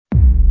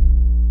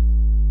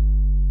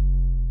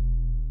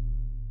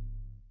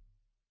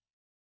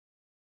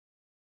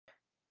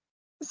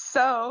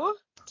So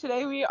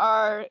today we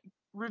are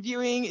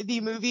reviewing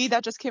the movie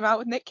that just came out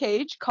with Nick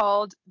Cage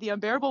called The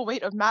Unbearable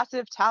Weight of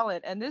Massive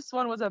Talent. And this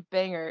one was a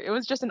banger. It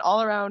was just an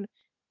all-around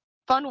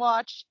fun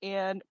watch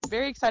and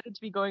very excited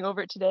to be going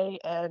over it today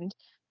and,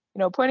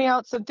 pointing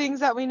out some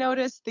things that we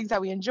noticed, things that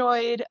we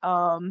enjoyed.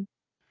 Yeah,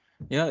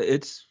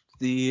 it's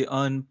The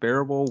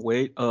Unbearable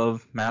Weight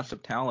of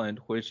Massive Talent,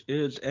 which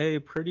is a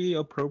pretty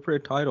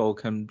appropriate title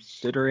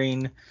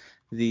considering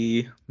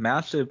the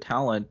massive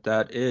talent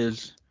that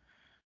is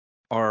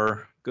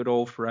our good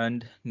old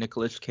friend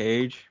Nicolas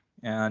Cage.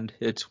 And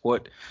it's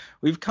what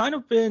we've kind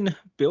of been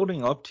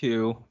building up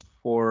to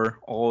for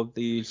all of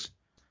these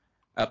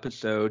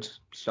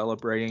episodes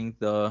celebrating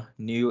the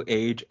new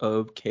age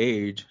of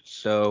Cage.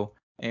 So,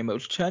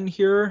 Amos Chen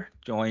here,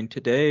 joined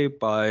today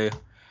by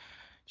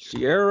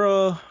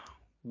Sierra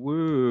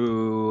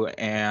Woo,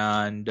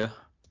 and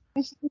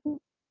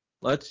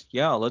let's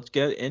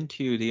get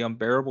into The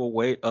Unbearable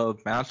Weight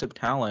of Massive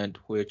Talent,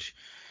 which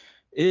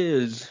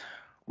is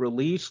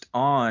released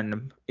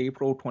on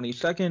April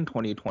 22nd,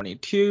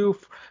 2022,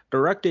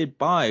 directed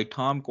by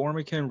Tom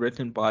Gormican,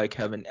 written by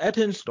Kevin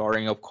Etten,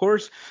 starring, of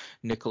course,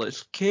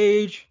 Nicolas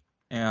Cage,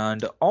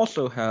 and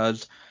also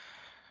has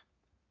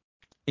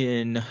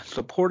in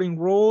supporting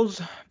roles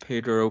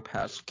Pedro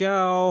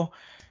Pascal,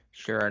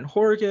 Sharon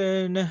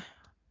Horgan,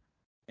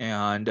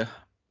 and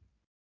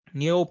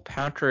Neil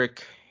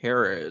Patrick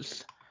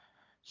Harris.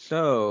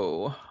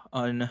 So,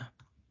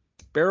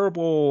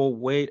 Unbearable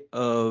Weight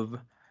of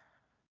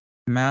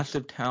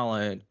Massive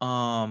Talent.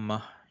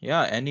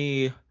 Yeah,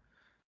 any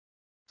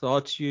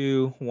thoughts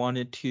you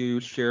wanted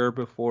to share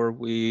before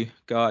we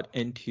got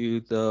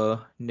into the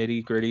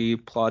nitty-gritty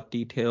plot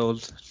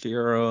details,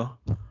 Sierra?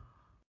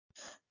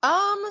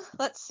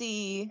 Let's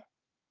see.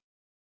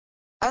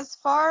 As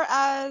far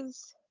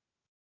as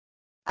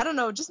I don't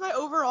know, just my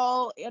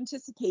overall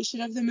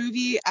anticipation of the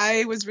movie,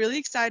 I was really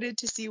excited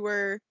to see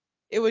where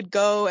it would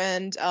go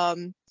and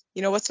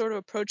what sort of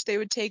approach they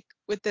would take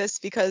with this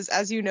because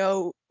as you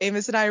know,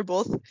 Amos and I are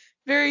both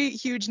very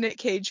huge Nick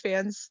Cage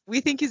fans. We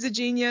think he's a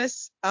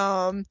genius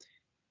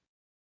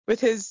with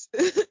his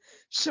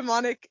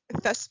shamanic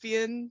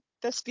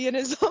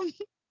thespianism.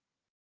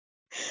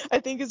 I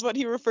think is what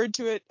he referred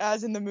to it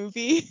as in the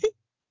movie.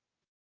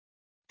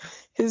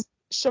 His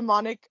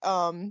shamanic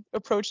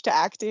approach to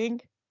acting.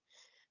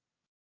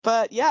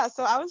 But yeah,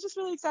 so I was just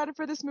really excited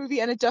for this movie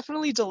and it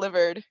definitely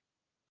delivered.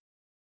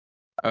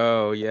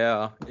 Oh,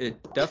 yeah,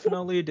 it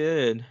definitely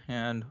did.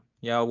 And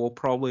yeah, we'll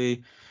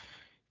probably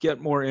get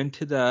more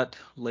into that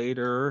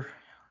later.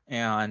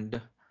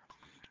 And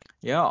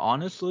yeah,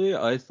 honestly,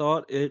 I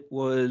thought it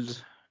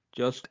was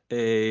just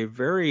a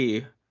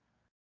very,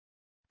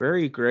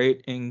 very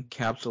great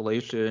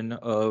encapsulation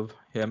of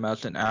him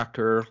as an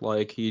actor.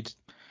 Like he's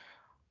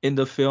in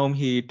the film,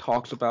 he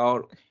talks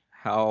about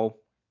how,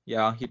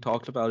 yeah, he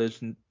talks about his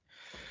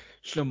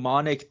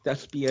shamanic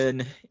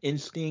thespian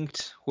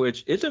instinct,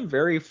 which isn't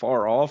very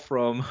far off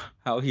from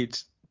how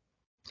he's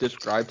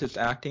described his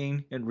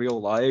acting in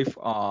real life.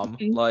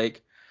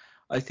 Like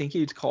I think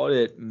he's called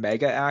it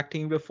mega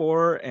acting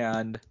before,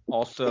 and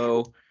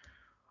also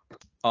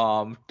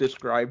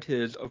described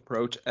his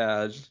approach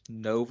as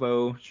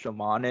novo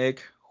shamanic,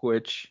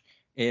 which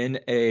in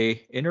a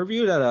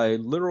interview that I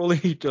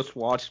literally just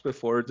watched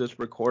before this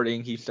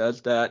recording, he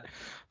says that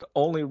the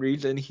only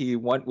reason he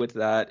went with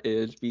that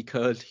is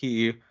because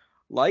he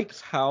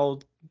likes how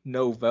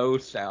nouveau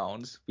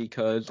sounds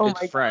because Oh it's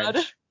my God.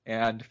 French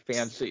and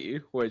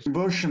fancy, which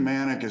Nouveau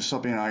shamanic is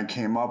something I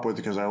came up with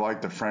because I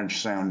like the French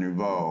sound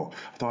nouveau.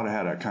 I thought it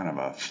had a kind of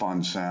a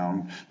fun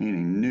sound,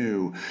 meaning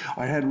new.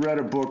 I had read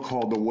a book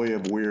called The Way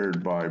of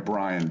Weird by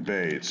Brian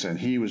Bates, and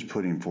he was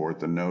putting forth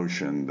the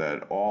notion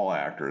that all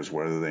actors,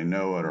 whether they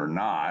know it or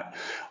not,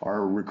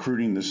 are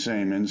recruiting the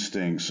same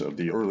instincts of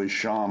the early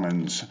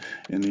shamans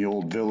in the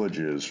old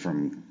villages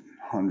from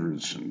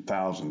hundreds and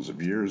thousands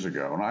of years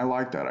ago. And I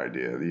like that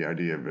idea, the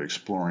idea of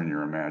exploring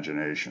your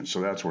imagination.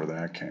 So that's where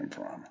that came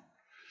from.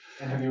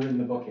 And have you written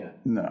the book yet?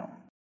 No.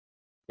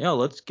 yeah,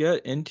 let's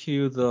get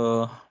into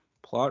the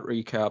plot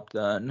recap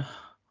then.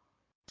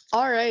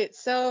 All right,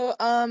 so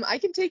I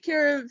can take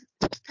care of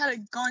kind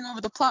of going over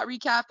the plot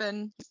recap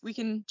and we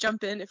can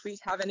jump in if we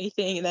have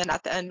anything and then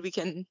at the end we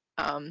can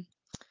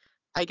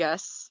I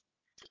guess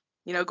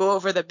go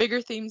over the bigger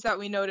themes that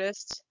we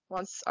noticed.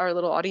 Once our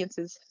little audience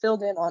is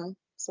filled in on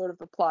sort of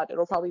the plot,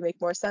 it'll probably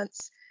make more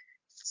sense.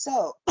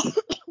 So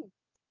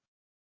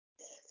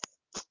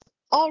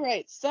all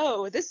right,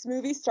 so this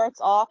movie starts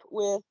off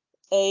with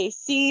a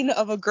scene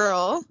of a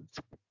girl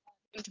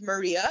named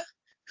Maria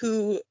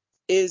who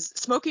is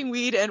smoking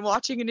weed and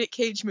watching a Nick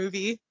Cage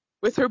movie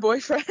with her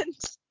boyfriend.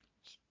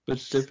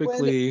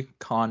 Specifically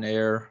Con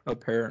Air,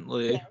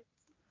 apparently.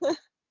 Yeah.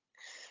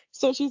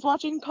 So she's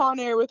watching Con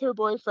Air with her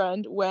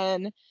boyfriend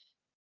when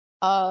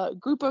a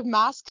group of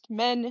masked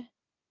men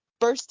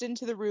burst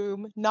into the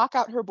room, knock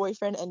out her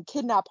boyfriend, and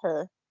kidnap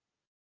her.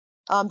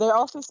 They're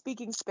also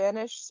speaking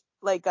Spanish,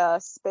 like a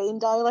Spain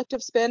dialect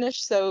of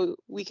Spanish, so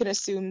we can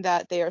assume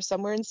that they are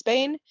somewhere in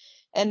Spain.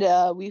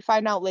 And we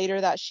find out later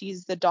that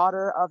she's the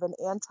daughter of an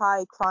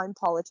anti-crime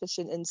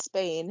politician in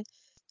Spain,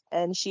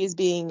 and she is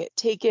being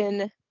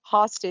taken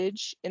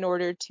hostage in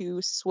order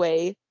to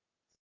sway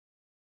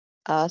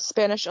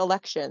Spanish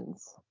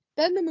elections.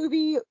 Then the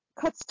movie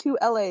cuts to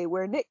LA,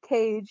 where Nick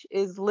Cage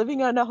is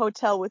living in a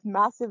hotel with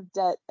massive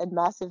debt and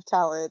massive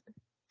talent.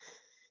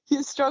 He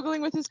is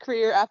struggling with his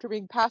career after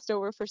being passed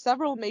over for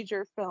several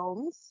major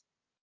films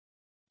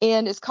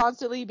and is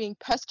constantly being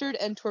pestered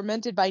and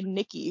tormented by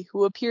Nikki,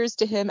 who appears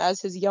to him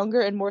as his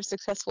younger and more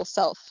successful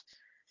self.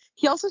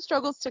 He also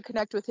struggles to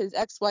connect with his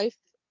ex-wife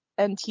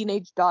and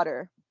teenage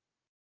daughter.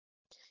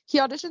 He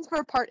auditions for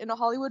a part in a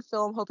Hollywood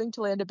film, hoping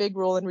to land a big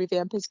role and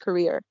revamp his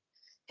career.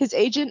 His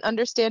agent,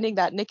 understanding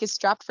that Nick is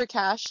strapped for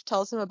cash,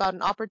 tells him about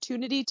an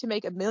opportunity to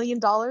make $1 million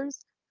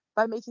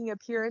by making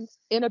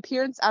an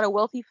appearance at a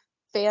wealthy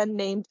fan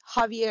named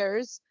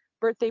Javier's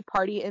birthday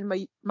party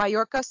in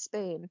Mallorca,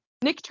 Spain.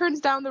 Nick turns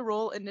down the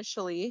role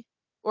initially,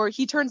 or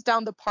he turns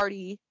down the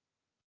party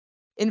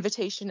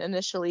invitation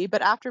initially,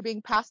 but after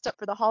being passed up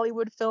for the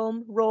Hollywood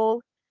film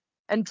role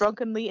and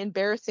drunkenly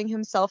embarrassing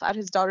himself at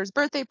his daughter's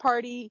birthday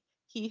party,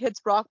 he hits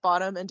rock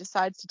bottom and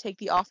decides to take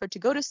the offer to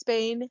go to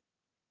Spain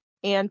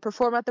and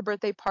perform at the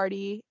birthday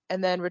party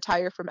and then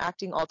retire from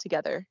acting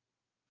altogether.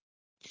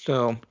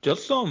 So,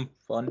 just some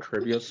fun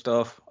trivia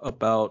stuff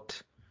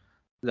about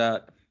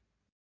that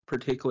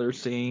particular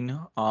scene.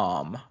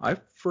 I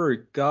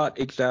forgot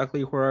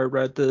exactly where I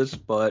read this,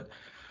 but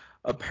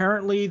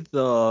apparently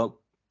the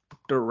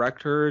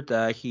director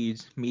that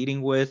he's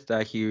meeting with,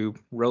 that he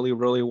really,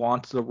 really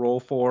wants the role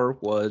for,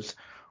 was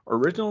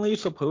originally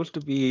supposed to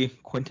be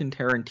Quentin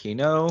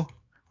Tarantino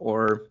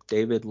or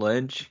David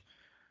Lynch.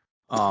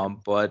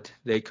 But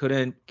they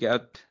couldn't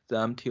get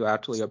them to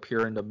actually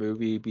appear in the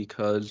movie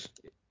because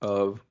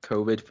of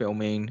COVID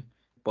filming.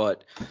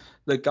 But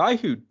the guy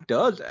who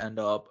does end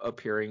up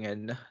appearing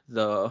in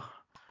the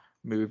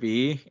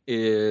movie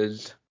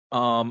is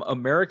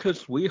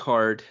America's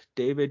sweetheart,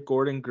 David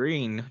Gordon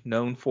Green,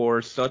 known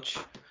for such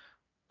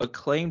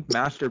acclaimed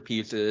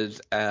masterpieces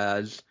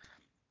as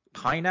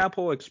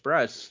Pineapple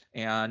Express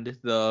and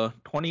the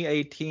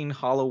 2018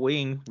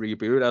 Halloween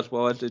reboot, as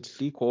well as its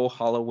sequel,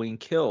 Halloween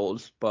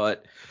Kills.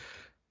 But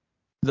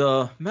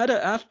the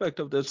meta aspect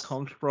of this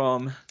comes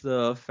from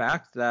the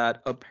fact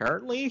that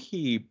apparently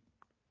he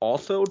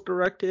also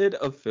directed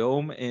a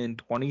film in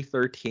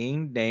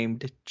 2013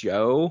 named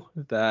Joe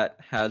that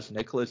has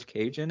Nicolas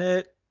Cage in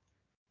it.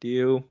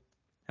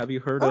 Have you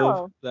heard of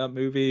Oh, that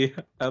movie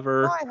no,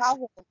 ever? I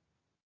haven't.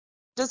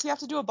 Does he have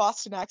to do a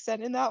Boston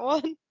accent in that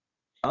one?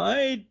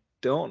 I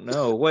don't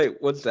know.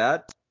 Wait, was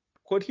that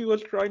what he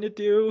was trying to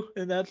do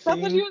in that That's what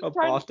he scene? was A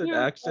trying to Boston do.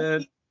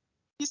 accent?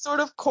 He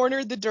sort of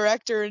cornered the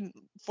director and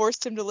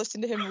forced him to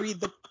listen to him read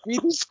the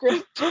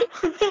script. He was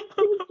trying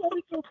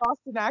to do a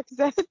Boston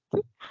accent.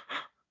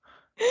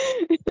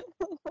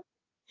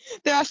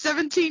 There are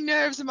 17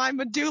 nerves in my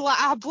medulla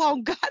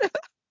oblongata,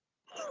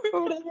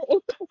 or whatever,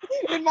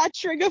 in my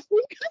trigger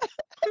finger.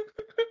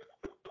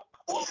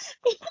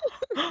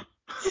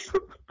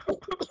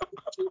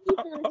 To be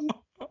fair,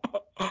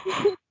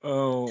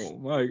 Oh to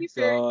my be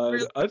fair, he god.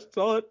 really.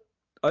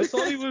 I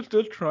thought he was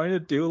just trying to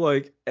do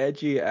like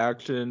edgy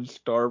action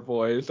star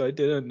voice. I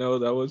didn't know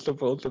that was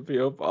supposed to be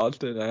a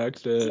Boston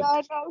accent.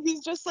 Yeah, no,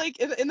 he's just like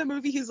in the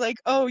movie. He's like,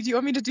 "Oh, do you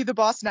want me to do the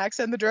Boston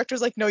accent?" And the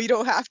director's like, "No, you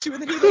don't have to."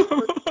 And then he like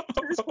goes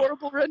through his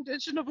horrible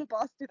rendition of a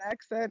Boston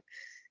accent.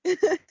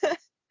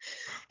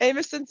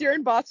 Amos, since you're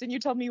in Boston, you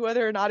tell me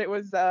whether or not it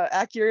was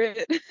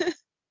accurate.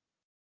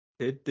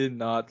 It did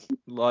not,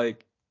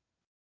 like,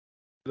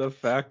 the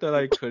fact that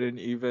I couldn't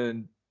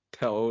even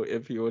tell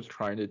if he was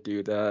trying to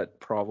do that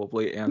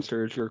probably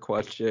answers your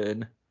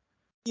question.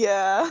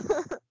 Yeah.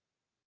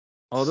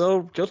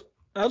 Although, just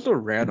as a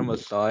random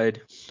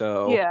aside,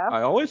 so Yeah.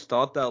 I always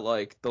thought that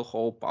like the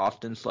whole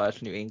Boston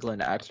slash New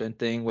England accent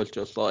thing was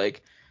just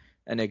like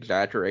an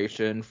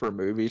exaggeration for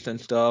movies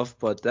and stuff.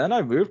 But then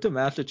I moved to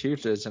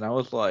Massachusetts and I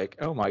was like,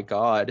 oh my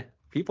God,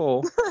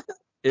 people,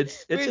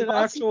 it's Wait, an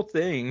Boston, actual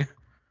thing.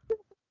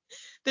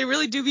 they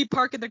really do be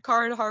parking the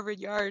car in Harvard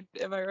Yard,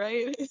 am I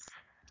right?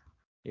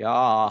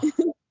 Yeah.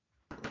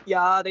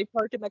 Yeah, they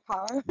park in the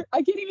car.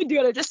 I can't even do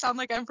it. I just sound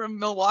like I'm from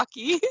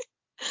Milwaukee.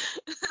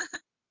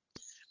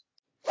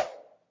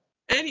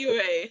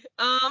 Anyway,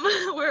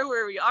 where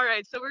were we? All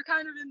right, so we're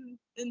kind of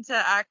into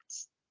Act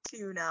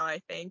 2 now,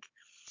 I think.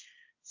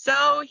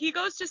 So he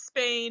goes to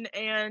Spain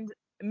and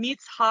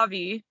meets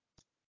Javi,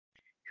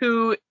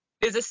 who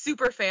is a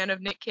super fan of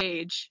Nick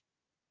Cage.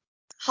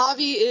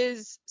 Javi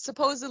is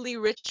supposedly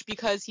rich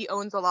because he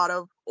owns a lot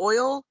of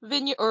oil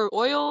vineyard or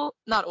oil,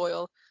 not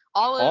oil,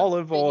 olive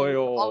Olive vineyard,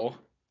 oil.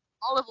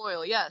 olive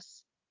oil,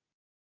 yes.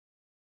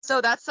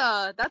 So that's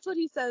what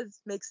he says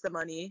makes the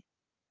money.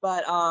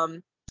 But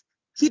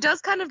he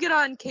does kind of get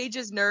on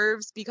Cage's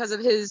nerves because of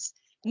his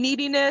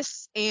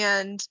neediness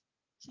and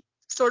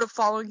sort of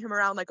following him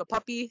around like a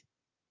puppy.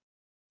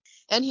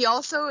 And he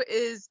also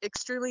is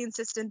extremely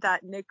insistent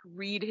that Nick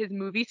read his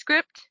movie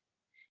script,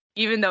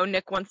 even though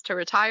Nick wants to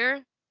retire.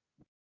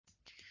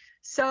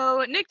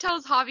 So Nick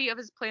tells Javi of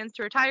his plans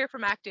to retire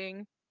from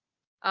acting,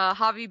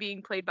 Javi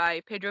being played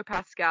by Pedro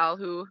Pascal,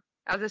 who,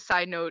 as a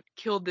side note,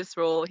 killed this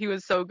role. He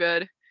was so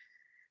good.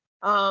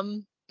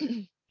 Um,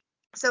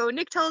 so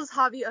Nick tells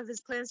Javi of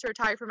his plans to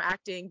retire from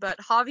acting, but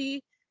Javi,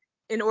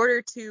 in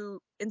order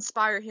to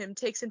inspire him,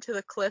 takes him to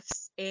the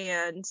cliffs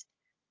and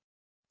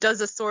does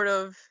a sort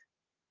of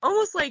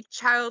almost like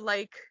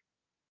childlike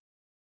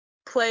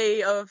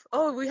play of,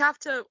 oh, we have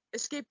to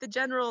escape the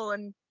general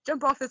and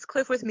jump off this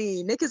cliff with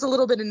me. Nick is a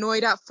little bit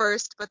annoyed at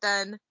first, but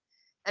then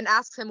and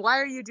asks him, why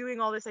are you doing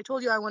all this? I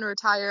told you I want to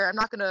retire. I'm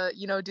not gonna,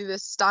 do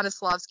this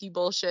Stanislavski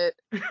bullshit.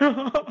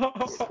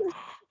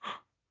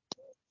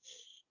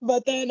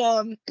 But then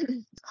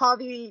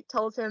Javi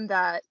tells him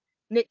that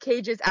Nick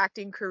Cage's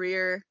acting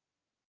career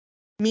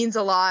means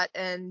a lot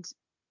and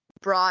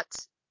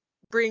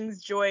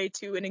brings joy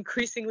to an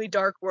increasingly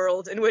dark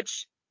world in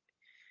which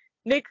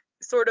Nick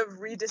sort of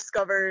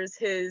rediscovers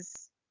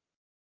his,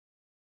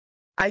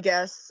 I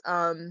guess,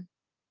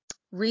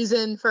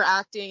 reason for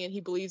acting, and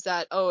he believes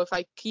that, oh, if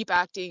I keep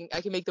acting,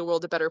 I can make the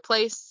world a better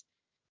place.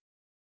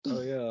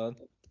 Oh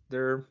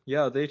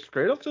yeah, they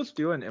straight up just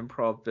do an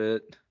improv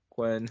bit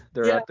when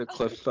they're Yeah. at the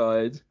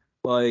cliffside.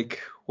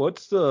 Like,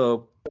 what's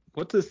the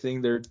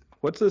thing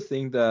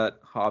that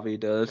Javi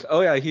does?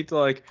 Oh yeah, he's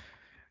like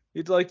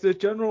the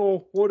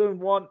general wouldn't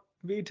want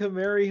me to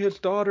marry his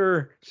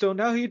daughter, so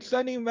now he's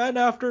sending men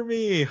after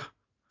me.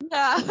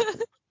 Yeah.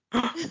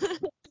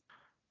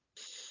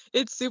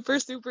 It's super,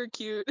 super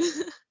cute.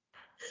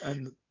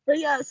 And But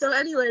yeah, so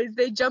anyways,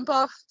 they jump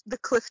off the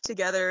cliff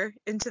together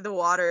into the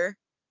water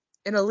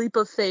in a leap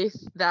of faith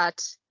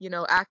that,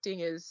 acting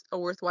is a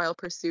worthwhile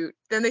pursuit.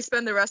 Then they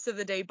spend the rest of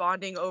the day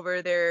bonding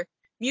over their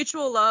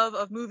mutual love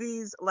of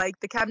movies like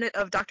The Cabinet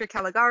of Dr.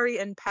 Caligari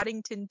and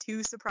Paddington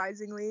 2,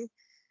 surprisingly,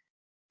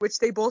 which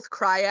they both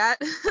cry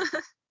at.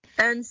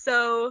 And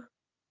so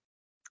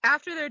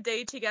after their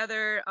day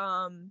together,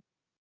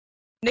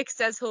 Nick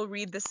says he'll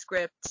read the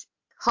script.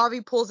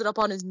 Javi pulls it up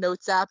on his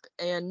notes app,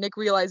 and Nick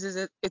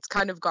realizes it's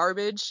kind of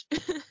garbage.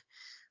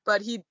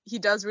 But he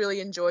does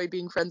really enjoy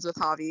being friends with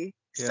Javi.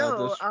 yeah,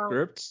 the So,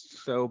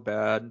 script's so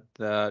bad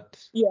that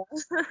yeah.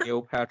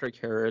 Neil Patrick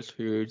Harris,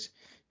 who's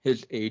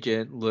his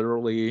agent,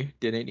 literally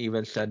didn't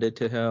even send it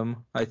to him,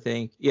 I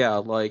think. Yeah,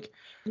 like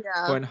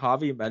Yeah. when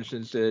Javi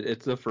mentions it,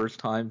 it's the first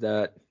time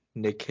that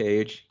Nick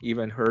Cage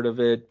even heard of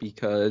it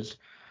because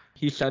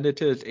he sent it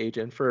to his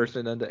agent first,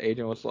 and then the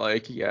agent was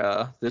like,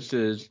 "Yeah, this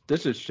is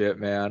shit,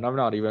 man. I'm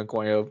not even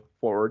going to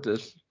forward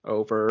this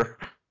over."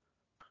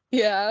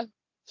 Yeah.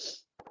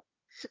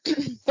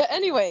 But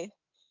anyway,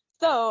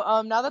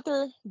 so now that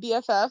they're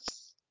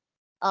BFFs,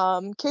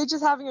 Cage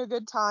is having a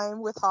good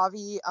time with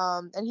Javi,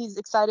 and he's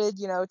excited,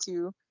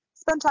 to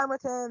spend time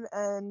with him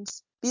and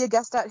be a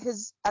guest at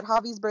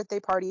Javi's birthday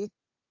party.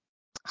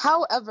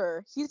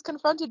 However, he's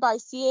confronted by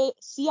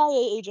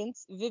CIA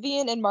agents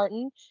Vivian and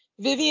Martin.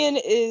 Vivian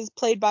is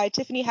played by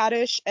Tiffany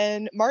Haddish,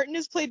 and Martin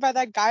is played by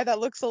that guy that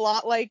looks a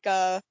lot like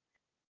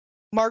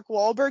Mark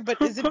Wahlberg, but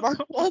is it Mark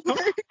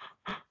Wahlberg?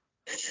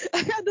 I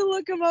had to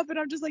look him up, and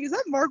I'm just like, is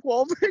that Mark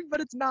Wahlberg? But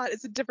it's not.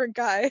 It's a different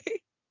guy.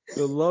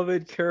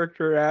 Beloved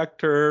character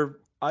actor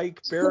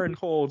Ike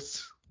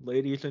Barinholtz,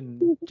 ladies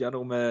and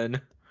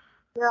gentlemen.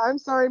 Yeah, I'm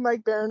sorry,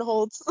 Mike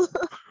Barinholtz.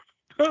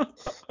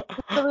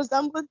 the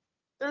resemblance,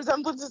 the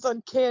resemblance is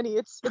uncanny.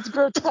 It's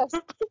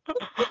grotesque.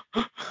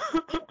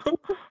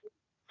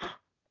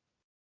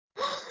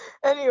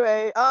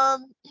 Anyway,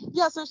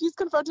 yeah, so he's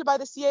confronted by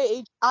the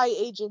CIA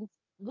agents,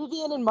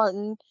 Vivian and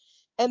Martin,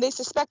 and they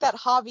suspect that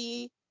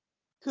Javi,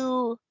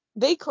 who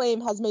they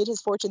claim has made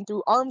his fortune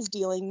through arms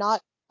dealing,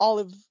 not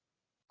olive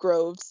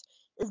groves,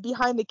 is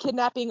behind the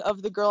kidnapping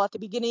of the girl at the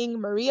beginning,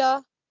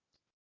 Maria,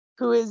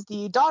 who is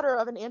the daughter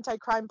of an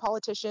anti-crime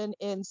politician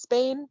in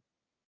Spain.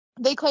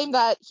 They claim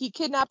that he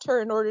kidnapped her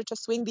in order to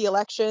swing the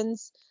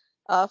elections,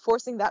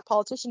 forcing that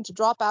politician to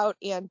drop out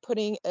and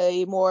putting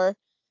a more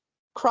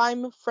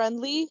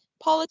crime-friendly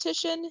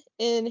politician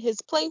in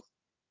his place.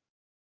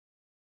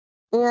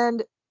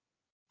 And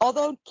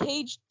although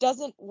Cage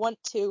doesn't want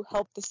to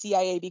help the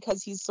CIA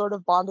because he's sort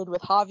of bonded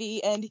with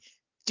Javi, and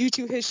due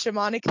to his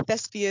shamanic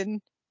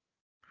thespian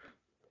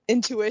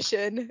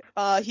intuition,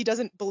 he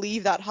doesn't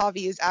believe that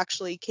Javi is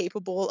actually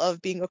capable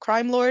of being a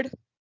crime lord.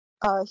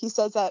 He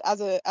says that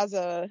as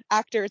a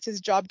actor, it's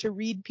his job to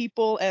read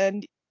people,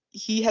 and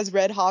he has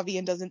read Javi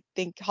and doesn't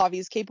think Javi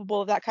is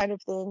capable of that kind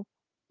of thing.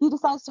 He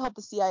decides to help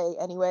the CIA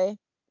anyway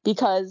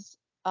because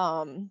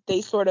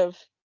they sort of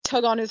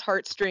tug on his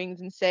heartstrings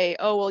and say,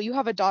 "Oh, well, you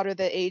have a daughter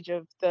the age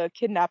of the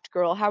kidnapped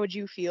girl. How would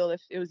you feel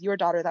if it was your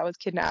daughter that was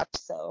kidnapped?"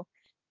 So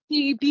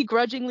he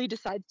begrudgingly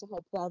decides to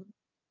help them.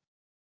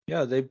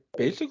 Yeah, they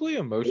basically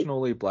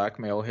emotionally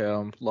blackmail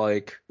him.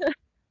 Like,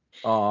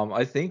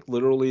 I think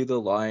literally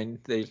the line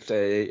they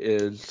say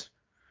is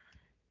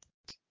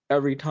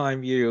every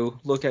time you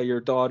look at your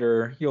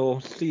daughter,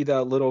 you'll see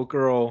that little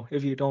girl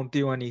if you don't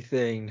do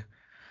anything.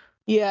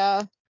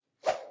 Yeah.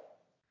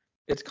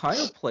 It's kind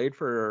of played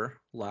for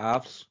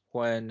laughs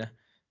when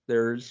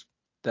there's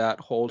that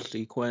whole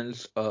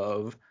sequence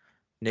of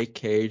Nick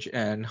Cage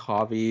and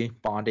Javi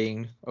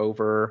bonding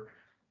over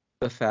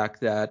the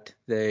fact that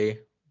they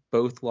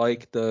both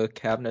like the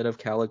Cabinet of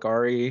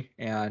Caligari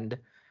and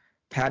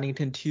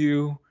Paddington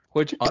 2,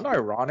 which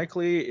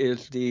unironically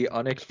is the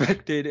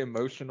unexpected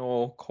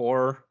emotional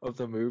core of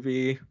the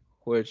movie,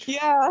 which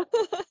Yeah.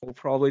 we'll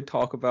probably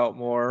talk about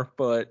more,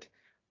 but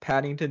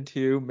Paddington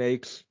 2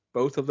 makes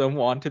both of them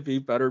want to be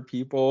better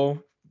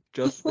people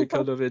just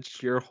because of its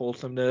sheer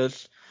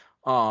wholesomeness.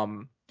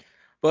 Um,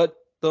 but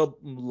the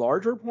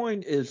larger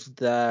point is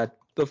that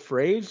the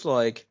phrase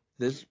like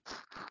this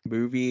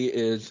movie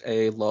is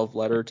a love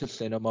letter to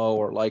cinema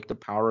or like the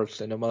power of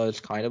cinema is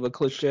kind of a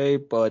cliche,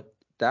 but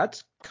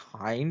that's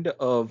kind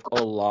of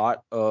a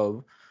lot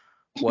of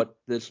what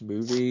this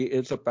movie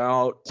is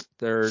about.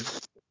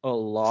 There's a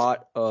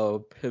lot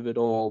of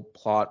pivotal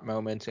plot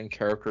moments and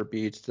character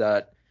beats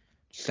that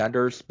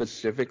center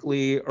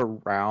specifically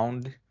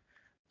around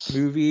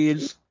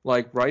movies.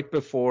 Like right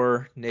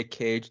before Nick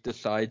Cage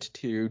decides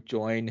to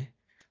join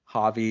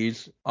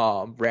Javi's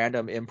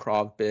random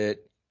improv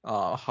bit,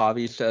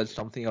 Javi says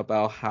something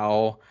about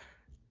how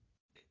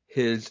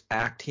his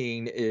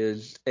acting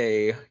is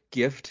a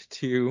gift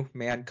to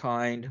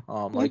mankind.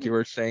 Like you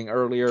were saying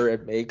earlier,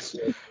 it makes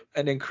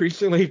an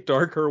increasingly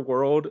darker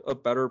world a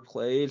better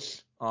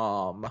place.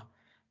 And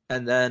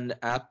then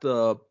at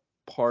the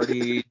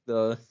party,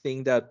 the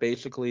thing that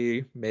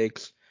basically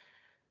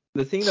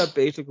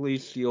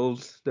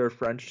seals their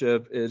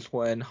friendship is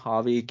when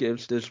Javi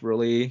gives this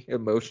really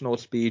emotional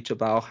speech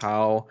about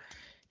how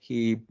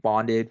he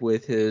bonded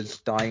with his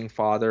dying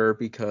father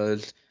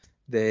because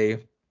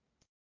they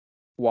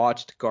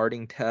watched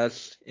guarding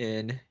tests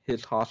in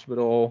his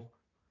hospital,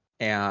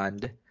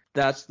 and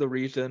that's the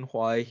reason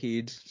why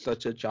he's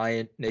such a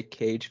giant Nick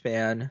Cage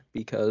fan,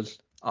 because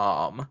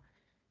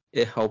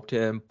it helped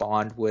him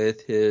bond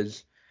with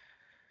his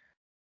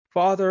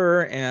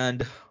father,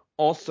 and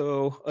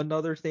also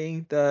another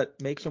thing that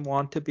makes him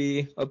want to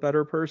be a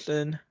better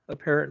person,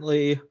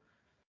 apparently.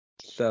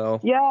 So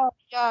Yeah.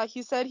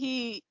 He said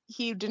he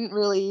didn't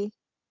really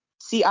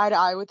see eye to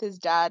eye with his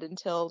dad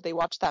until they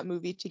watched that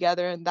movie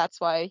together, and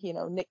that's why,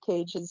 Nick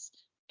Cage is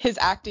his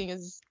acting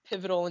is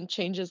pivotal and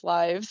changes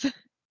lives.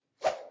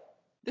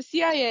 The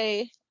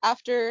CIA,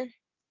 after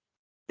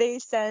they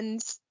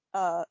send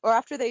or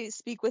after they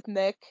speak with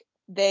Nick,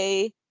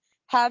 they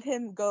have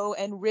him go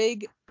and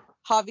rig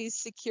Javi's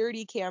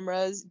security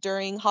cameras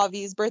during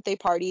Javi's birthday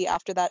party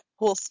after that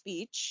whole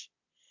speech.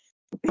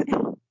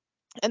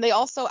 And they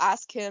also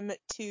ask him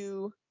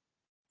to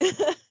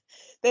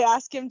they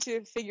ask him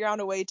to figure out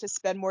a way to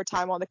spend more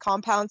time on the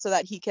compound so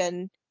that he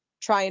can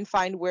try and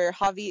find where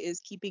Javi is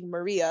keeping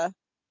Maria.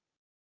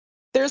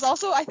 There's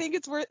also, I think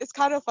it's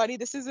kind of funny,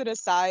 this is an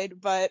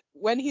aside, but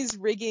when he's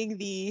rigging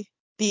the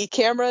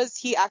cameras,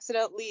 he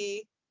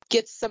accidentally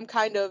gets some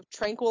kind of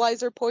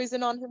tranquilizer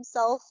poison on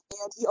himself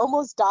and he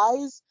almost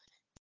dies.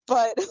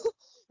 But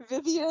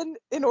Vivian,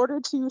 in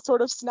order to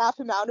sort of snap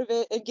him out of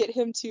it and get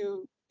him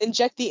to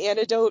inject the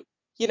antidote,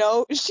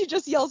 she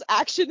just yells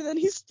action and then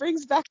he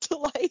springs back to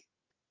life,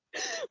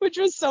 which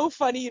was so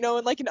funny, in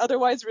like an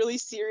otherwise really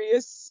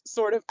serious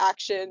sort of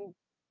action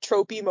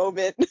tropey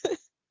moment.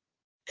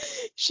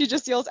 She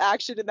just yells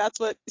action and that's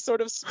what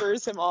sort of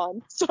spurs him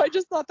on. So I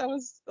just thought that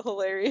was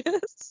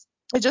hilarious.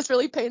 It just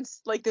really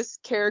paints like this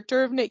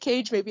character of Nick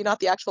Cage, maybe not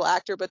the actual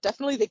actor, but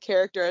definitely the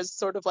character as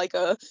sort of like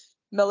a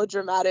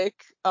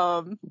melodramatic,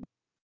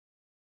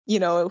 you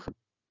know,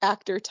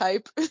 actor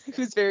type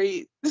who's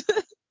very,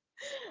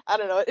 I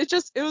don't know. It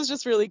was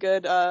just really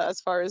good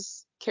as far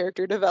as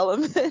character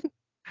development.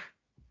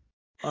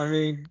 I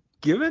mean,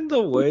 given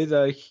the way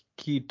that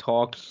he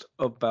talks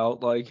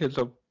about like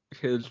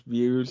his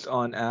views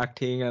on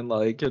acting and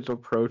like his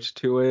approach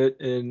to it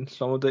in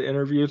some of the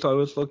interviews I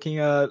was looking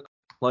at,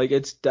 like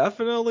it's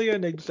definitely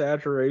an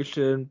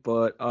exaggeration,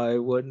 but I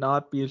would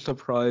not be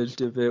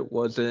surprised if it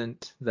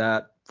wasn't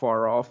that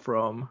far off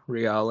from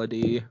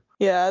reality.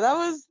 Yeah,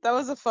 that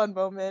was a fun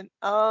moment.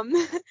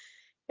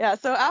 Yeah,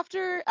 so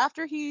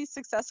after he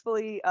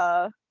successfully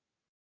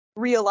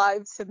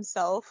realives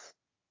himself,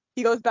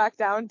 he goes back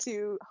down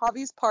to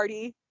Javi's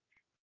party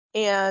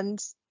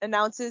and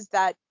announces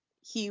that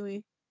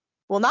he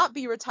will not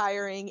be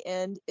retiring,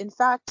 and in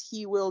fact,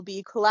 he will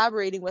be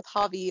collaborating with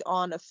Javi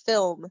on a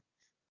film,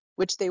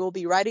 which they will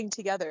be writing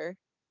together.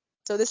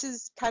 So this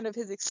is kind of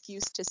his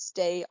excuse to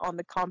stay on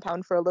the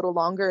compound for a little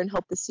longer and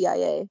help the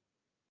CIA.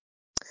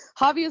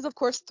 Javi is, of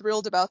course,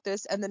 thrilled about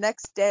this, and the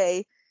next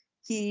day,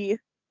 he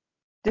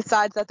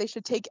decides that they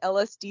should take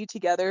LSD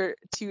together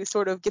to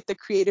sort of get the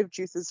creative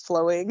juices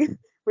flowing,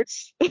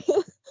 which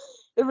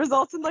it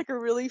results in like a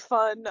really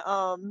fun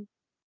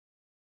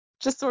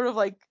just sort of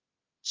like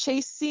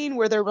chase scene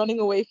where they're running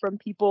away from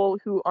people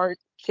who aren't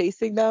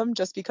chasing them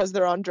just because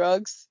they're on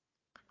drugs.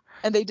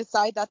 And they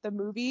decide that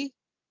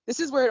this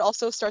is where it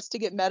also starts to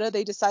get meta.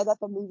 They decide that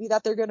the movie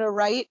that they're going to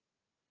write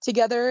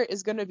together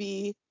is going to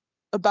be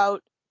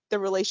about the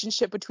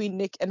relationship between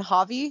Nick and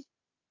Javi.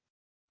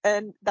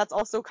 And that's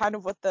also kind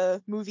of what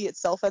the movie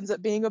itself ends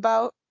up being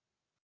about.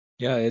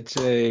 Yeah, it's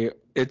a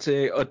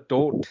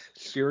adult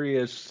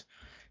serious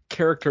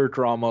character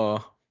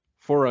drama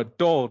for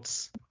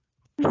adults.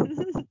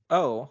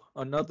 Oh,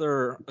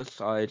 another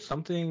aside,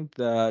 something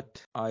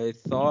that I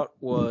thought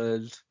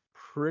was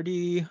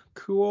pretty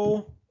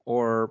cool,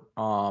 or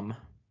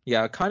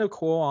yeah, kind of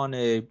cool on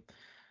a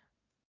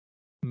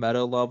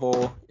meta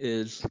level,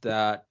 is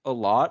that a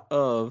lot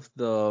of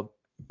the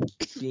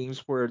scenes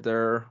where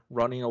they're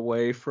running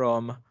away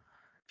from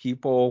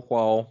people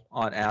while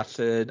on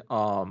acid,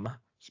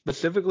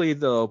 specifically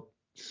the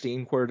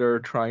scene where they're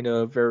trying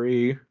to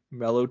very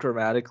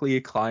melodramatically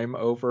climb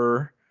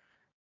over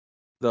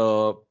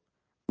the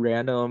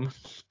random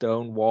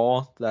stone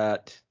wall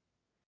that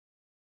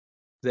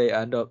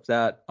Javi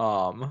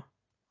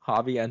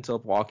ends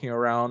up walking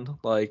around.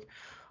 Like,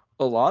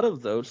 a lot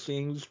of those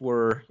scenes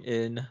were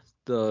in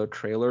the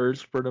trailers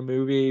for the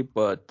movie,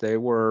 but they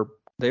were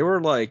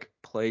like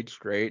played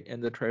straight in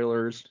the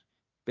trailers,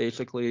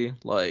 basically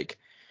like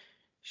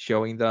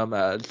showing them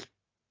as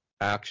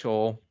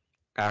actual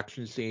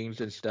action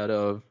scenes instead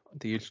of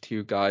these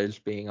two guys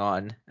being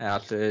on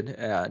acid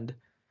and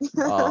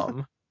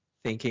um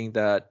thinking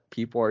that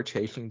people are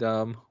chasing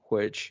them,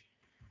 which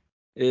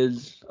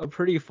is a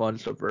pretty fun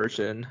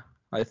subversion,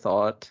 I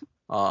thought.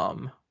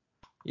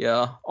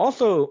 Yeah,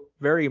 also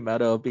very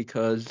meta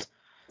because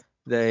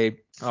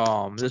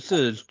this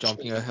is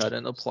jumping ahead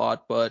in the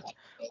plot, but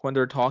when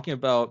they're talking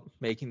about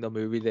making the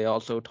movie, they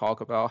also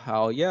talk about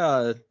how,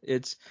 yeah,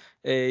 it's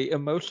a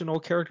emotional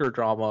character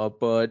drama,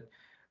 but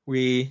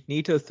we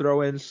need to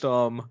throw in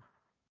some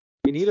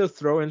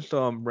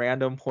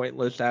random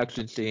pointless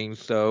action scenes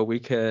so we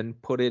can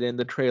put it in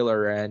the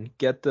trailer and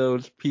get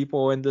those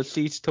people in the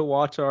seats to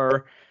watch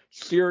our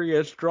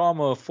serious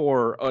drama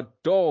for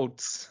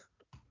adults.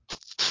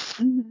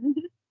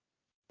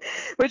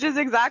 Which is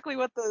exactly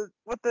what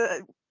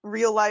the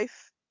real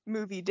life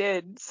movie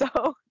did. So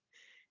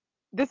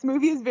this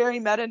movie is very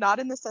meta, not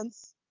in the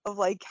sense of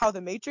like how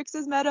The Matrix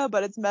is meta,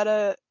 but it's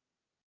meta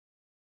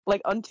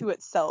like unto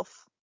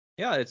itself.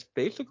 Yeah, it's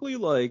basically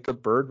like a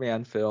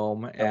Birdman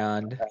film,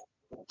 and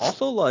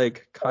also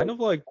like kind of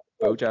like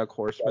BoJack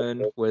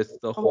Horseman with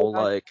the Oh my whole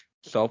god. like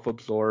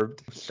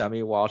self-absorbed,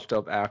 semi-washed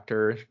up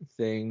actor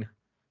thing,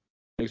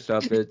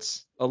 except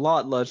it's a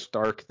lot less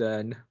dark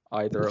than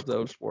either of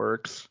those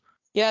works.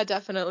 Yeah,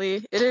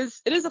 definitely. It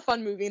is a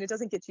fun movie and it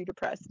doesn't get you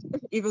depressed,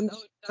 even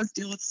though it does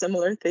deal with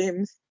similar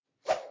themes.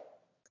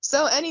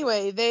 So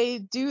anyway, they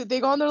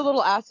go on their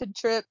little acid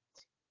trip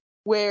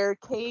where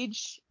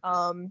Cage,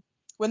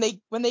 when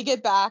they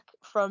get back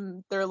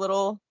from their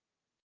little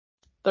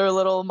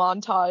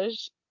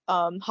montage,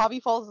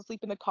 Javi falls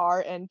asleep in the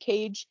car and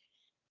Cage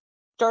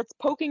starts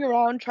poking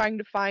around trying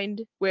to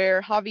find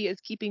where Javi is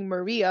keeping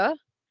Maria.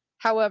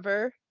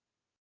 However,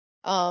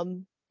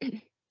 um,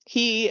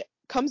 he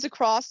comes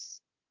across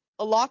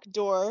a locked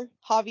door.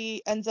 Javi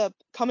ends up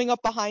coming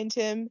up behind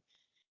him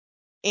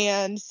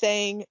and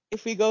saying,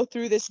 "If we go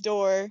through this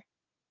door,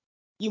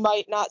 you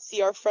might not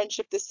see our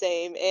friendship the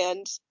same,"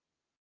 and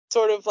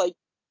sort of like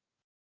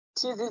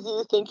teases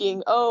you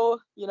thinking, oh,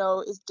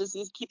 does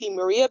he keeping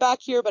Maria back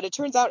here? But it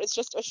turns out it's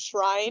just a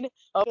shrine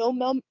of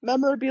film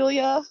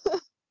memorabilia,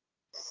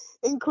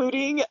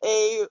 including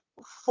a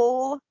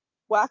full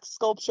wax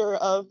sculpture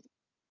of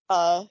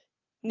uh,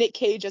 Nick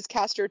Cage as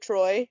Castor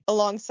Troy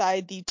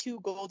alongside the two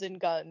golden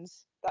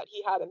guns that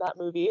he had in that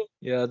movie.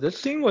 Yeah, this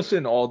scene was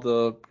in all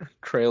the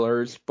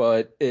trailers,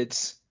 but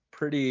it's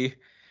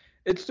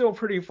still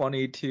pretty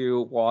funny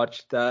to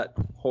watch that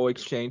whole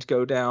exchange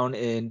go down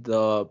in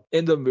the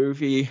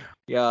movie.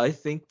 Yeah, I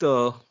think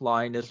the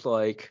line is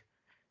like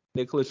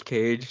Nicolas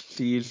Cage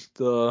sees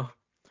the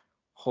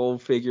whole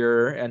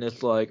figure and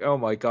it's like, "Oh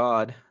my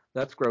God,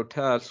 that's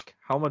grotesque.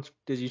 How much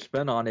did you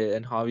spend on it?"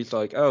 And Javi's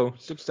like, "Oh,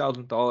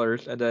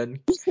 $6,000." And then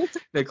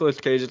Nicolas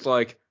Cage is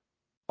like,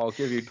 "I'll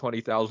give you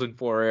 20,000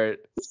 for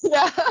it."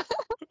 Yeah.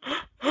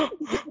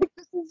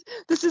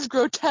 This is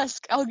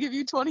grotesque. I'll give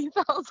you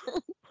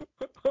 20,000.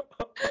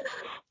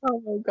 Oh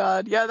my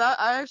god. Yeah, that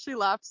I actually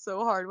laughed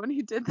so hard when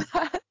he did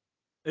that.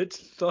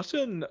 It's such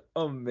an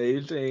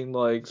amazing,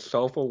 like,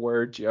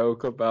 self-aware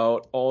joke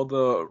about all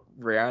the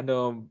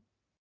random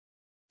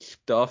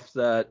stuff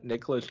that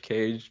Nicolas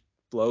Cage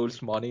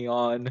blows money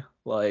on,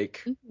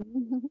 like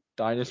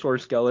dinosaur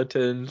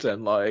skeletons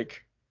and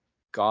like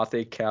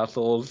gothic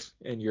castles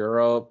in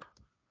Europe.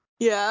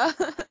 Yeah.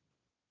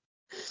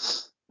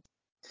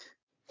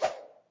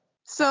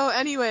 So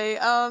anyway,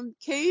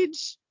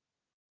 Cage,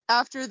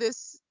 after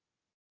this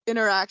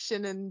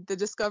interaction and the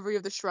discovery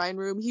of the shrine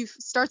room, he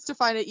starts to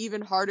find it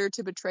even harder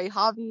to betray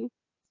Javi.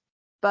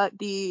 But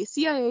the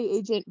CIA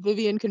agent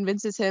Vivian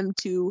convinces him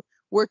to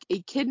work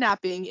a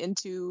kidnapping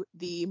into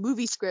the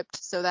movie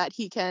script so that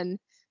he can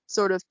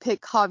sort of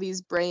pick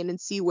Javi's brain and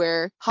see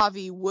where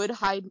Javi would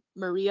hide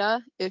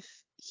Maria if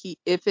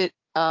it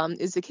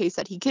is the case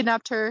that he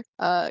kidnapped her.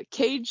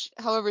 Cage,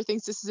 however,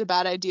 thinks this is a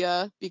bad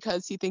idea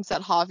because he thinks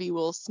that Javi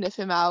will sniff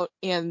him out,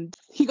 and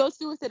he goes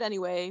through with it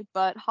anyway.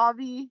 But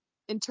Javi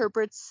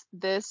interprets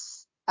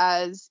this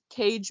as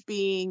Cage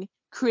being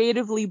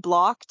creatively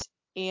blocked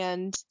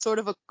and sort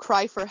of a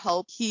cry for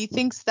help. He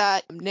thinks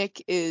that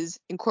Nick is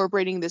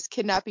incorporating this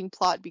kidnapping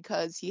plot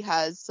because he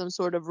has some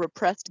sort of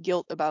repressed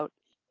guilt about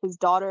his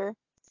daughter.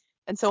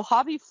 And so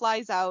Javi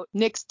flies out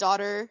Nick's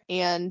daughter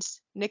and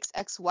Nick's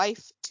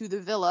ex-wife to the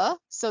villa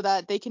so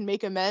that they can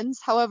make amends.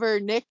 However,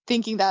 Nick,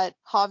 thinking that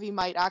Javi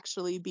might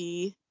actually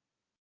be,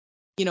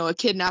 a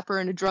kidnapper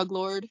and a drug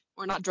lord,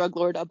 or not drug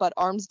lord, but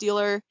arms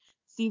dealer,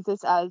 sees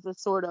this as a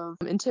sort of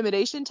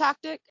intimidation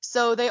tactic.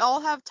 So they all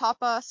have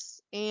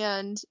tapas,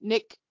 and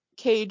Nick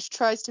Cage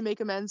tries to make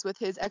amends with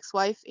his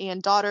ex-wife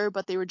and daughter,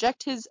 but they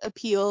reject his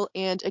appeal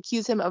and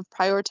accuse him of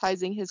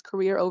prioritizing his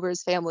career over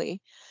his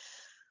family.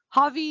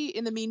 Javi,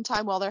 in the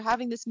meantime, while they're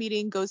having this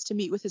meeting, goes to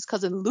meet with his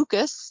cousin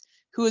Lucas,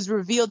 who is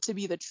revealed to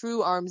be the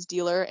true arms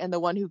dealer and the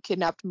one who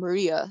kidnapped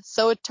Maria.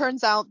 So it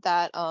turns out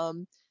that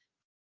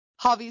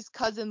Javi's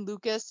cousin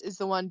Lucas is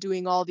the one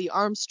doing all the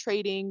arms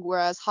trading,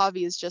 whereas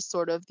Javi is just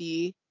sort of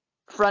the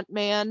front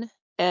man,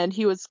 and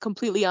he was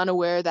completely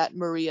unaware that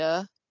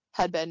Maria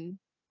had been,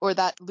 or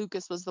that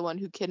Lucas was the one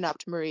who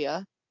kidnapped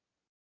Maria.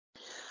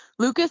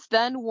 Lucas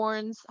then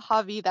warns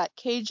Javi that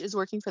Cage is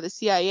working for the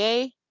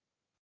CIA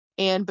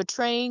and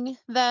betraying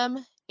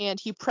them, and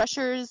he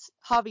pressures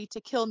Javi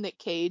to kill Nick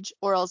Cage,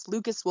 or else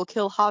Lucas will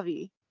kill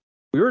Javi.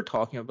 We were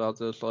talking about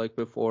this like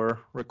before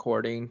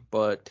recording,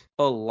 but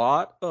a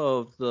lot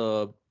of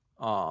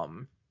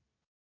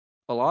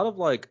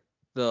like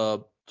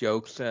the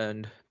jokes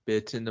and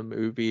bits in the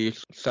movie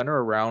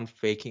center around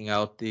faking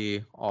out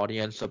the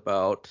audience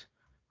about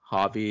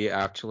Javi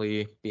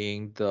actually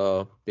being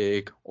the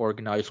big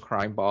organized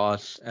crime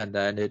boss, and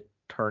then it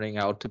turning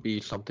out to be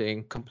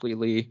something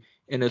completely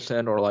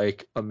innocent or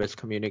like a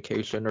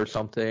miscommunication or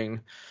something.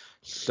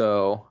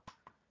 So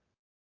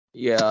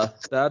yeah,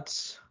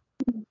 that's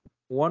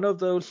one of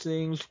those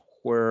things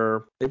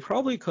where they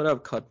probably could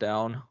have cut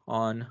down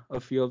on a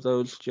few of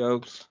those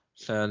jokes,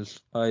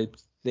 since I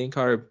think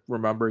I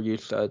remember you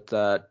said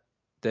that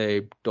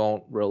they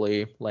don't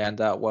really land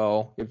that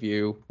well if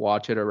you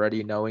watch it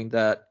already knowing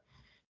that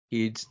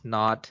he's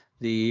not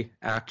the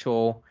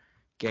actual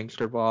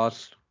gangster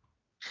boss.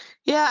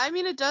 Yeah, I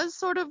mean, it does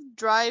sort of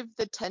drive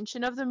the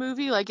tension of the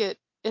movie. Like it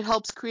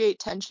helps create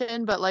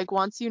tension, but like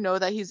once you know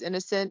that he's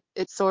innocent,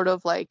 it's sort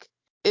of like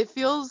it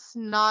feels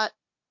not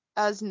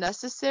as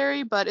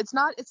necessary, but it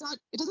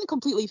doesn't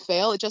completely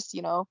fail. It just,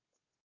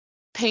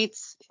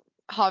 paints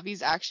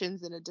Javi's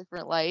actions in a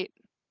different light.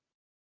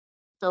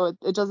 So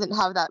it doesn't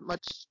have that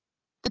much.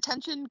 The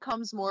tension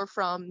comes more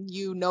from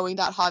you knowing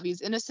that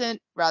Javi's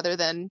innocent rather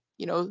than,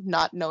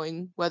 not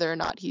knowing whether or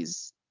not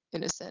he's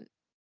innocent.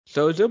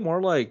 So is it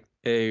more like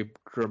a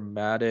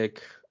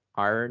dramatic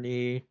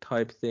irony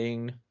type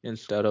thing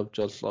instead of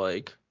just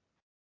like,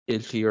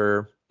 is he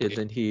or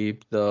isn't he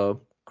the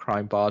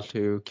crime boss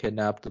who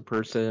kidnapped the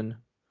person?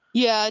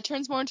 Yeah, it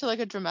turns more into like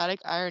a dramatic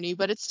irony,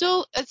 but it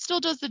still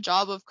does the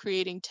job of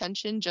creating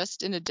tension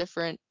just in a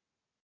different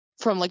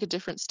from like a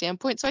different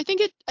standpoint. So I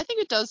think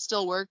it does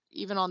still work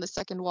even on the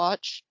second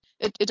watch.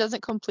 It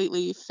doesn't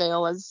completely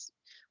fail as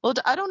well.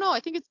 I don't know.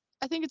 I think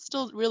it's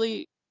still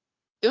really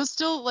it was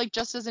still like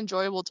just as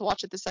enjoyable to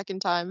watch it the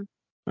second time.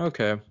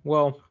 Okay,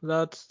 well,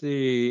 that's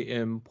the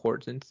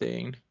important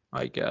thing,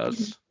 I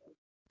guess.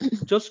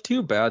 Just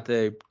too bad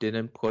they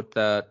didn't put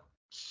that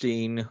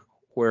scene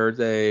where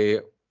they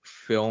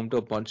filmed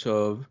a bunch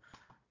of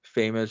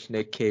famous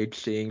Nick Cage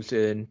scenes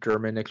in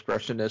German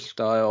expressionist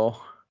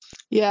style.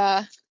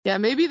 Yeah. Yeah,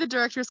 maybe the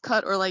director's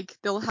cut or like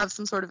they'll have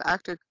some sort of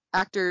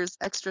actors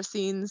extra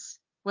scenes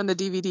when the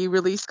DVD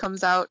release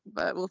comes out,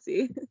 but we'll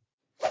see.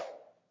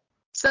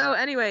 So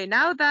anyway,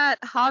 now that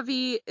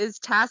Javi is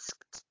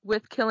tasked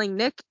with killing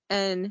Nick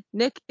and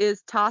Nick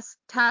is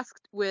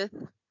tasked with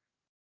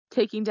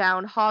taking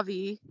down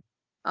Javi,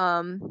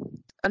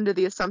 um, under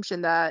the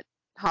assumption that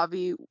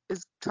Javi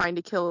is trying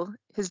to kill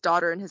his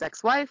daughter and his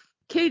ex-wife,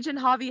 Cage and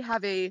Javi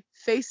have a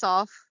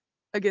face-off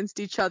against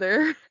each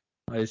other,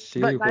 I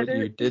see but what neither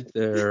you did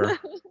there.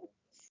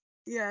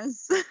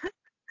 yes,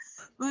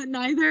 but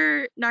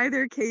neither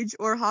Cage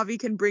or Javi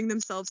can bring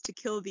themselves to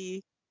kill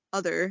the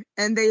other,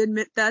 and they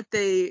admit that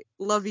they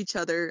love each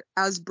other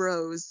as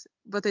bros,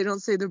 but they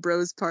don't say the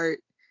bros part.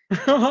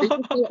 They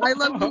just say, "I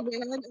love you,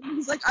 man," and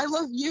he's like, "I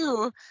love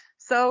you."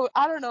 So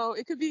I don't know.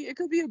 It could be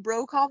a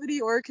bro comedy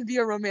or it could be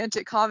a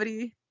romantic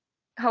comedy,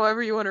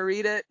 however you want to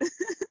read it.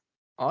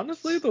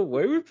 Honestly, the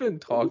way we've been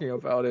talking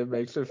about it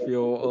makes it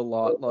feel a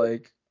lot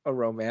like a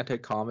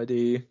romantic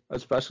comedy,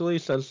 especially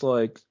since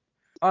like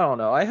I don't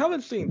know, I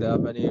haven't seen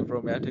that many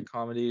romantic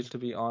comedies to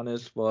be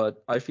honest,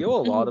 but I feel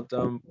a lot Mhm. of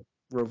them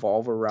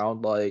revolve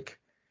around like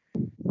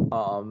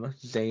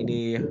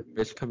zany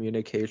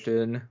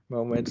miscommunication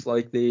moments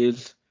like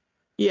these.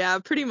 Yeah,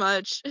 pretty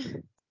much.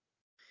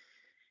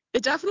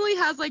 It definitely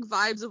has like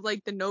vibes of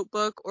like The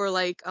Notebook or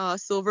like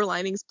Silver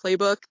Linings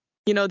Playbook.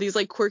 These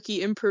like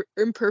quirky,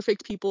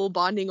 imperfect people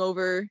bonding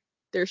over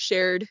their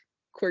shared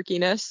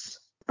quirkiness.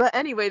 But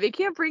anyway, they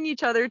can't bring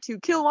each other to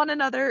kill one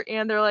another,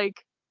 and they're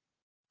like,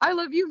 "I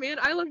love you, man.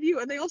 I love you."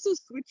 And they also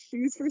switch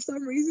shoes for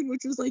some reason,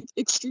 which was like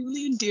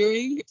extremely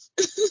endearing.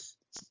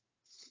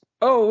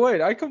 Oh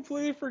wait, I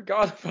completely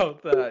forgot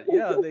about that.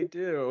 Yeah, they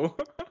do.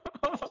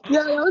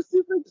 Yeah, that was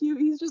super cute.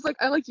 He's just like,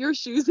 "I like your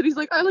shoes," and he's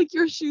like, "I like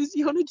your shoes.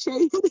 You want to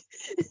trade?"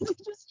 And they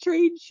just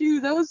trade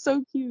shoes. That was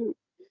so cute.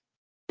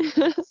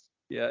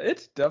 Yeah,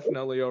 it's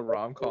definitely a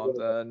rom-com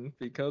then,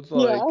 because Yeah.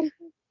 like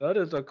that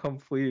is a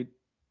complete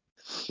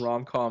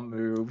rom-com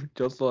move,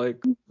 just like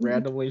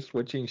randomly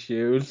switching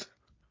shoes.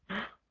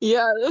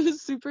 Yeah, that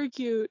was super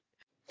cute.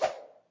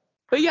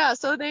 But yeah,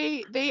 so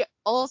they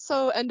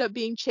also end up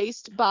being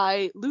chased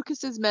by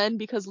Lucas's men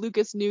because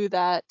Lucas knew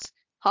that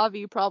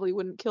Javi probably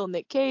wouldn't kill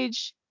Nick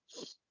Cage.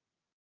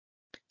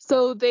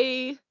 So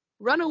they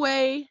run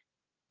away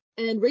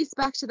and race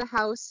back to the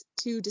house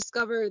to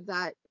discover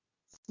that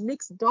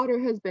Nick's daughter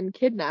has been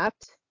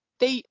kidnapped.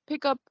 They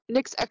pick up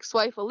Nick's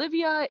ex-wife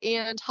Olivia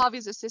and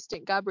Javi's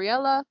assistant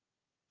Gabriella,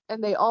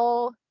 and they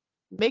all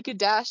make a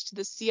dash to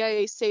the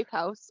CIA safe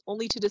house,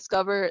 only to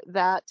discover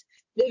that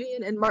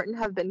Vivian and Martin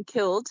have been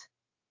killed.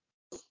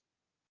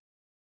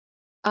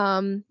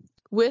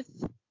 With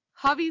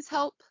Javi's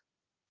help,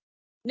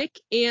 Nick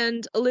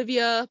and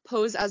Olivia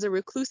pose as a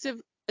reclusive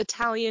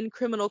Italian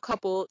criminal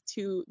couple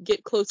to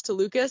get close to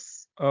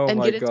Lucas Oh and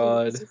my get into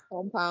god. Lucas's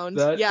compound.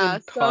 That Yeah,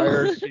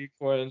 entire so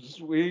sequence,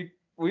 we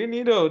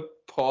need to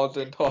pause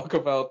and talk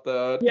about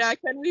that. yeah,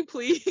 can we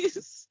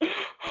please?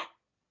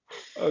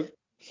 Uh,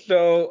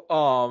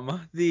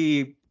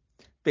 the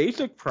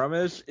basic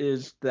premise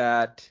is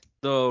that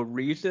the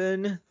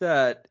reason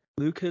that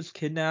Lucas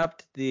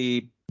kidnapped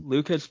the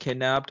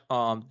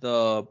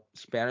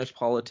Spanish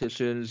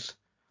politician's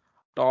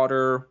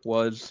daughter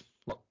was,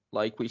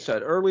 like we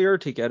said earlier,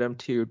 to get him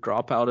to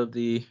drop out of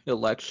the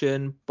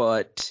election,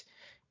 but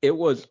it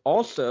was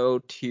also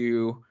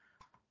to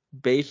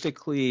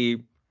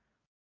basically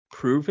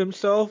prove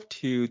himself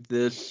to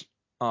this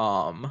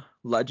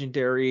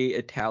legendary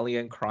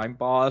Italian crime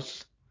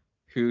boss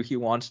who he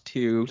wants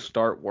to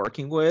start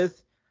working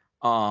with.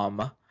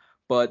 Um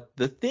but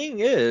the thing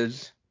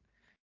is,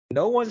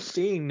 no one's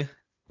seen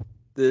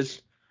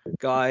this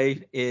guy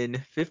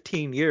in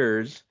 15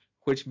 years,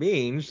 which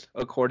means,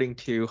 according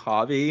to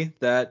Javi,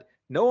 that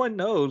no one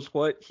knows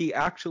what he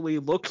actually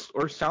looks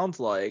or sounds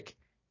like.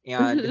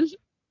 And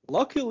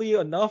luckily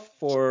enough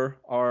for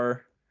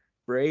our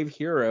brave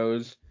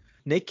heroes,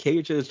 Nick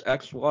Cage's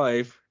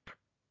ex-wife,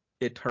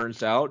 it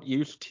turns out,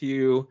 used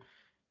to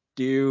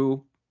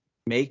do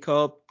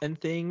makeup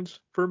and things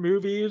for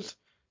movies.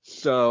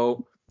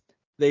 So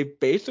they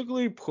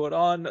basically put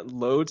on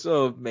loads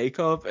of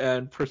makeup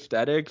and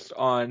prosthetics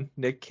on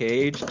Nick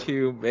Cage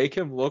to make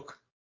him look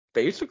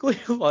basically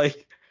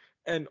like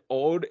an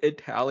old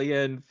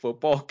Italian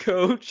football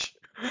coach,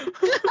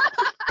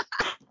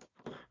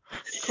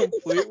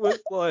 complete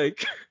with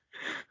like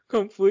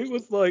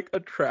a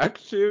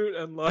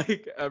tracksuit and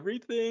like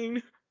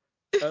everything,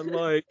 and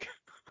like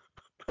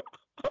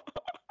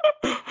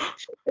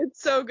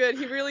It's so good.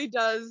 He really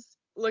does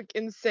look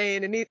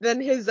insane. And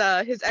then his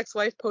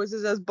ex-wife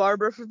poses as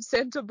Barbara from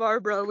Santa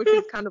Barbara, which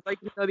is kind of like,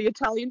 the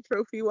Italian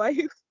trophy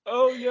wife.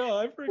 oh yeah,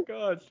 I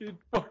forgot she's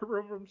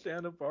Barbara from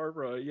Santa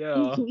Barbara,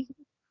 yeah.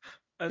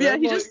 And Yeah,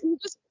 then he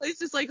just plays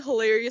this like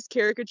hilarious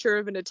caricature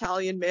of an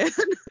Italian man.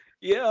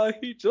 yeah,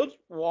 he just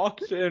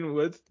walks in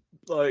with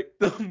like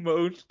the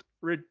most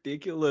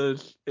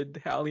ridiculous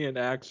Italian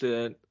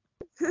accent.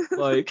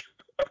 Like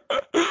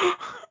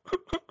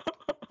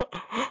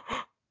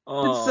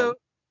It's so um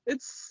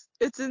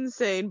it's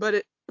insane,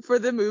 but for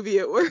the movie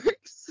it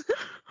works.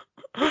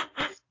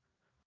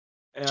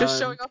 Just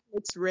showing and off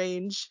its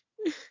range.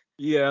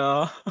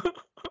 yeah.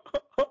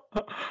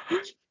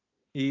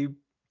 He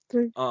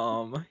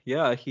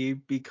yeah, he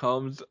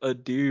becomes a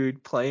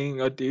dude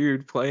playing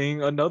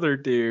another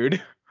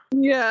dude.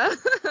 Yeah.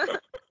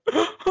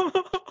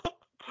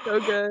 So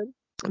good.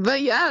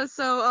 But yeah,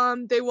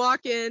 so they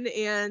walk in,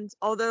 and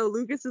although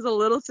Lucas is a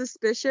little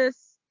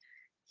suspicious,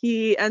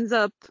 he ends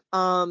up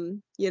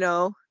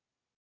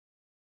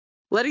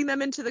letting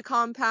them into the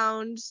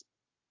compound,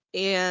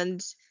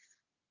 and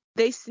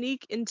they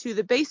sneak into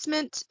the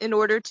basement in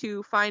order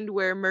to find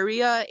where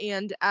Maria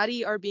and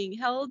Addie are being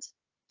held.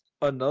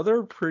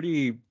 Another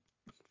pretty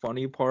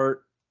funny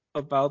part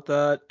about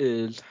that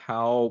is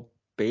how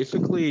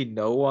basically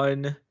no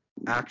one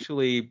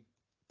actually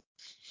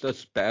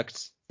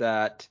suspects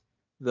that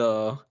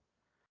the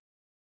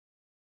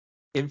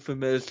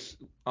infamous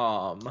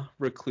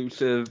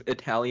reclusive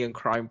Italian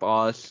crime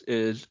boss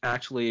is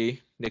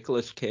actually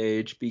Nicolas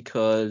Cage,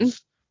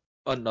 because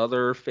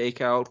another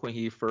fake out when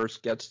he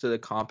first gets to the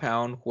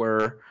compound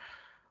where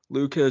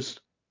Lucas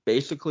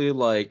basically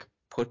like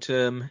puts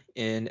him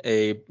in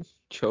a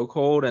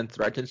chokehold and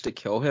threatens to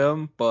kill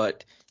him,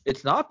 but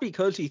it's not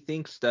because he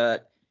thinks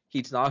that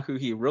he's not who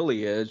he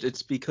really is.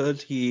 It's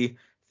because he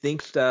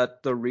thinks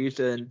that the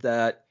reason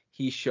that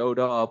he showed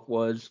up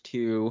was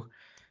to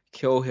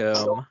kill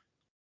him.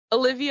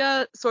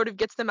 Olivia sort of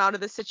gets them out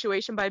of the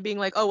situation by being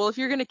like, "Oh, well, if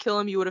you're gonna kill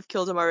him, you would have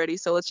killed him already.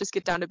 So let's just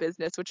get down to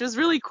business," which is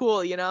really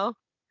cool.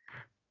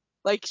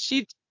 Like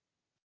she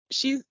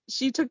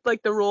took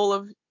like the role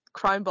of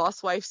crime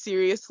boss wife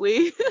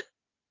seriously,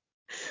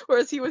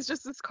 whereas he was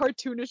just this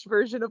cartoonish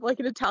version of like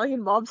an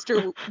Italian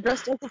mobster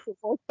dressed as a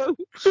football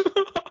coach.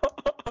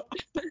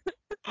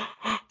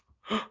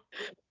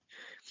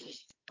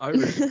 I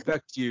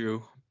respect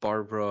you,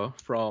 Barbara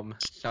from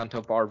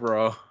Santa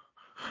Barbara.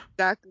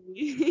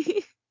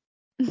 Exactly.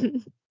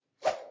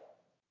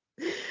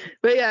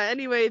 But yeah,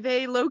 anyway,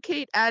 they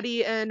locate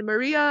Addie and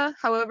Maria.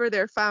 However,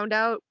 they're found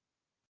out,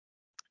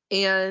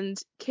 and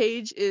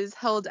Cage is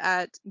held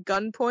at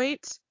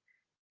gunpoint.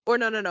 Or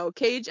no.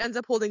 Cage ends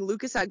up holding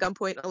Lucas at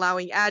gunpoint,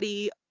 allowing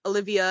Addie,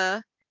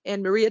 Olivia,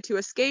 and Maria to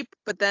escape.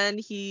 But then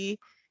he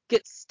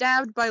gets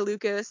stabbed by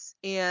Lucas,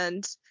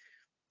 and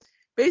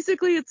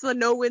basically it's a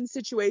no-win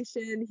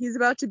situation. He's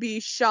about to be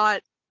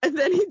shot, and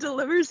then he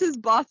delivers his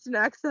Boston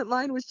accent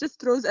line, which just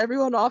throws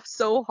everyone off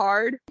so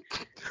hard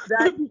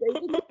that he's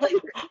able to, like,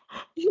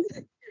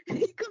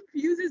 he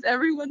confuses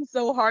everyone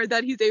so hard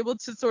that he's able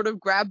to sort of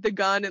grab the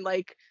gun and,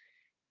 like,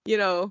 you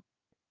know,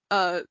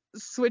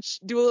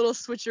 do a little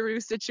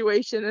switcheroo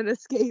situation and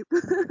escape.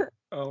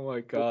 Oh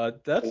my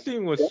god, that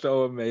scene was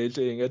so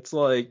amazing. It's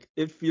like,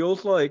 it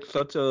feels like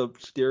such a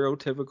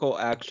stereotypical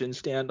action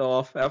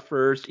standoff at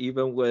first,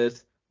 even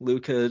with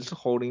Lucas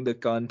holding the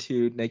gun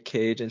to Nick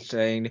Cage and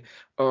saying,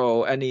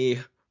 "Oh, any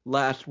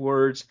last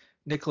words,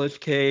 Nicolas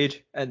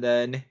Cage?" And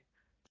then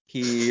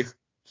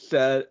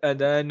and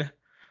then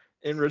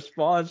in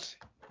response,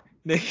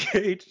 Nick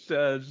Cage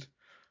says,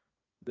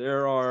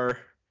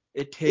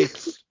 it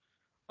takes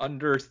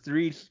under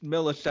 3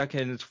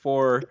 milliseconds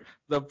for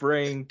the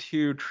brain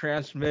to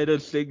transmit a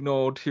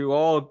signal to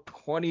all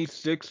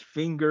 26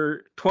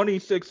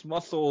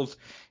 muscles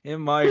in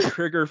my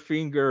trigger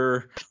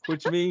finger,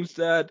 which means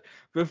that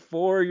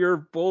before your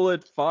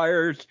bullet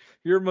fires,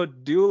 your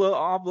medulla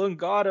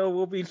oblongata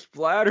will be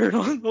splattered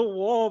on the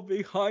wall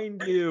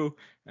behind you.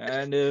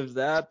 And if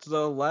that's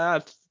the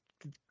last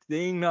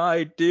thing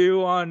I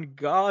do on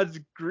God's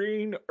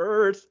green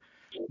earth,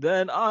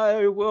 then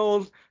I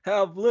will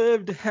have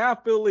lived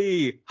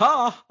happily.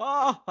 Ha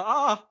ha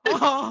ha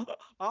ha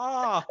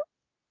ha.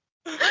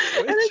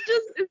 And Which,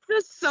 it's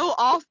just so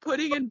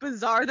off-putting and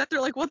bizarre that they're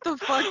like, what the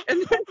fuck?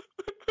 And then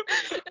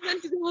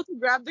he's able to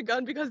grab the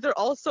gun because they're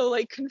all so,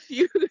 like,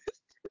 confused.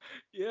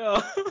 yeah.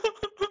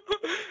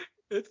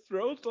 It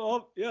throws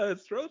off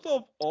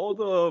all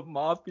the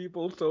mob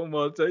people so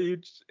much that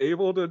he's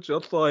able to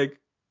just like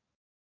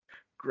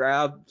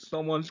grab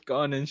someone's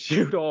gun and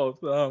shoot all of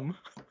them.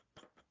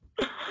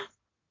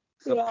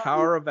 The Yeah.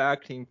 power of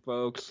acting,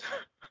 folks.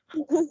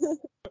 Yeah,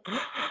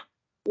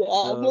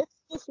 The more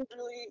people should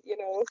really,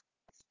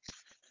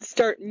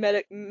 start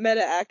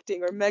meta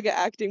acting or mega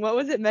acting. What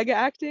was it? Mega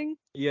acting?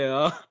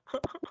 yeah.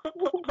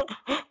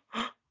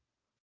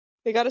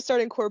 They got to start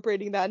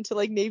incorporating that into,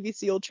 like, Navy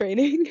SEAL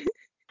training.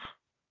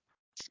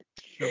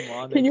 Can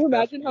Shamanic you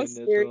imagine how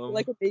scary, thespianism.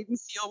 like, a Navy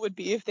SEAL would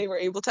be if they were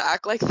able to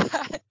act like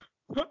that?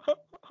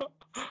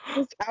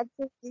 Just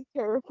absolutely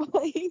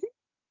terrifying.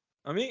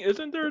 I mean,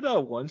 isn't there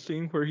that one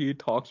scene where he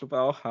talks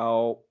about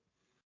how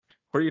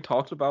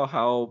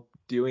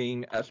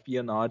doing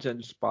espionage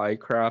and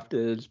spycraft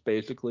is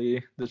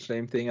basically the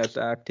same thing as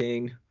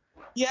acting?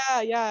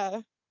 Yeah,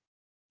 yeah.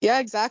 Yeah,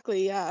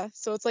 exactly. Yeah.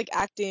 So it's like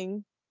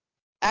acting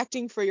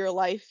for your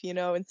life,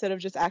 instead of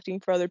just acting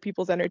for other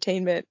people's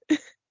entertainment.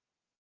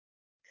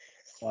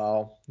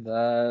 Wow,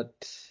 that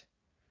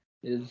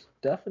is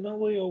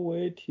definitely a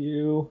way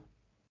to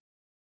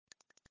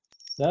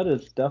that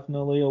is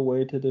definitely a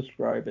way to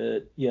describe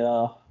it.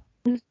 Yeah.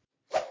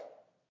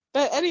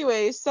 But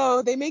anyway,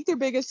 so they make their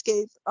big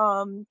escape.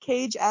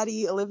 Cage,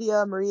 Addie,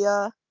 Olivia,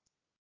 Maria,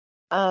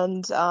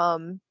 and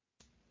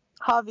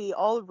Javi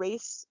all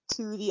race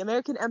to the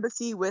American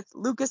embassy with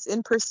Lucas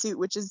in pursuit,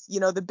 which is,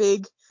 the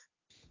big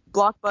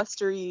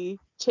blockbustery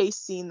chase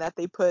scene that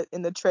they put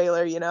in the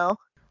trailer.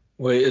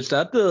 Wait, is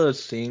that the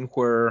scene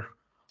where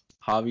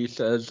Javi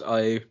says,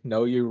 "I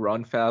know you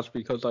run fast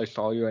because I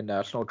saw you in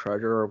National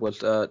Treasure," or was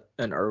that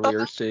an Oh,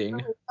 earlier scene?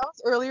 that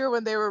was earlier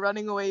when they were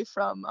running away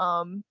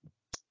from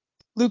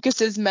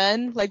Lucas's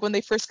men, like when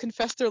they first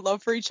confessed their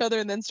love for each other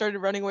and then started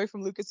running away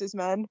from Lucas's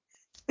men.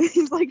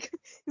 he's like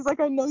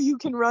I know you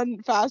can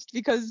run fast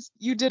because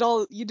you did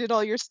all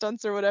your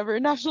stunts or whatever.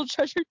 In National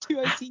Treasure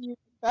 2, I seen you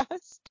run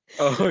fast.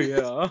 Oh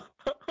yeah.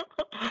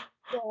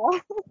 Yeah.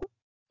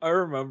 I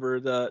remember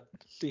that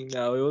scene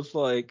now. It was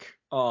like,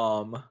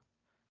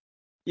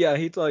 yeah,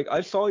 he's like,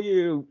 I saw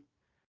you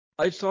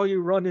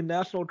run in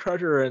National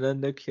Treasure, and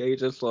then Nick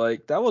Cage is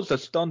like, that was a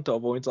stunt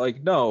double. He's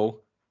like, no,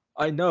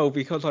 I know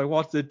because I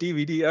watched the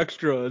DVD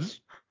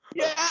extras.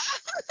 Yeah.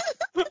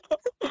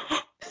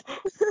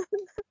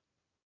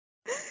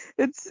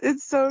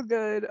 It's so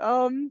good.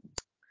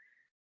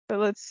 But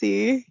let's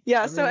see.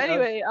 Yeah, I so mean, as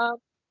anyway,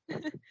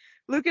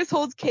 Lucas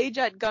holds Cage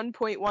at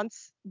gunpoint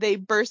once they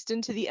burst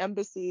into the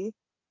embassy,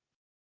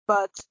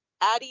 but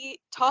Addie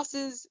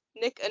tosses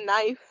Nick a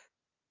knife,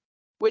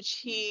 which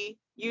he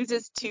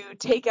uses to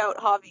take out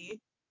Javi.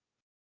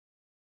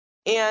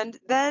 And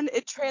then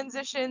it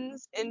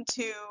transitions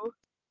into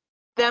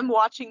them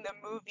watching the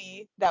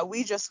movie that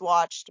we just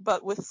watched,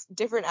 but with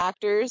different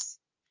actors.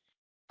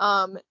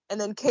 And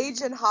then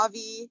Cage and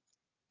Javi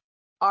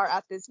are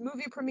at this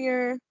movie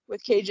premiere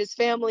with Cage's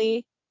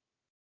family,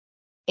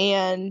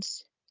 and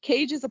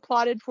Cage is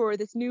applauded for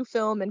this new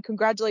film and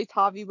congratulates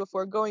Javi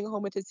before going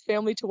home with his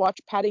family to watch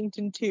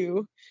Paddington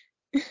 2,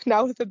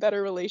 now with a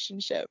better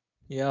relationship.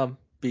 yeah,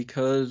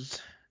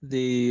 because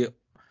the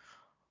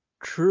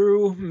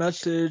true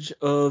message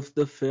of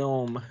the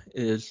film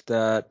is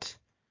that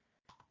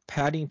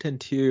Paddington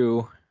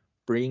 2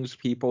 brings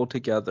people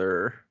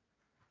together.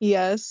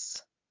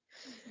 Yes.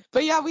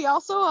 But yeah, we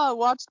also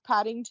watched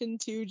Paddington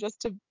 2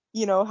 just to,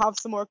 have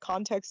some more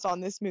context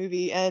on this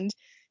movie. And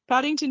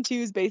Paddington 2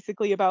 is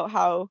basically about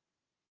how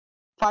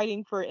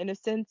fighting for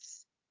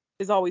innocence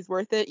is always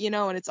worth it,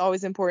 and it's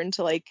always important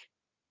to, like,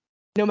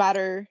 no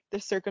matter the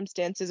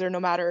circumstances or no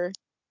matter,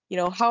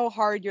 how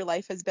hard your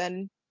life has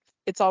been,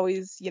 it's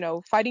always,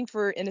 fighting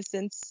for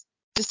innocence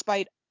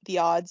despite the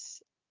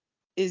odds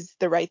is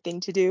the right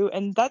thing to do.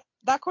 And that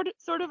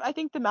sort of, I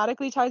think,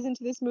 thematically ties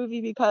into this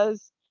movie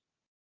because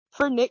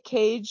for Nick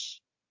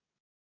Cage,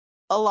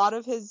 a lot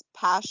of his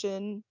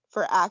passion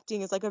for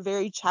acting is like a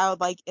very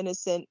childlike,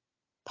 innocent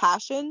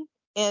passion.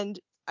 And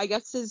I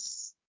guess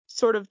his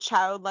sort of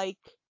childlike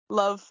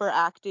love for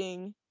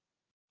acting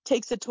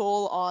takes a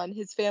toll on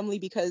his family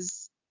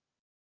because,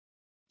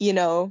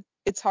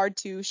 it's hard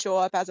to show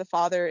up as a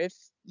father if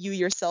you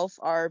yourself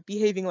are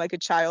behaving like a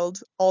child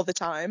all the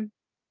time.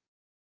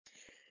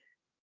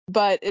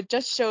 But it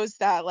just shows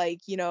that, like,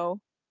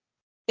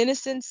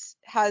 innocence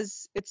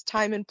has its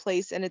time and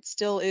place and it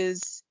still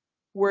is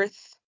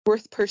worth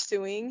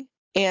pursuing.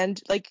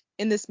 And like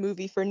in this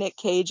movie for Nick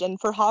Cage and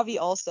for Javi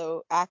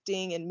also,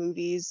 acting and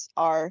movies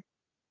are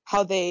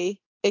how they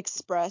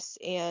express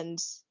and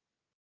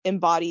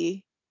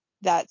embody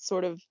that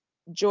sort of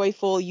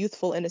joyful,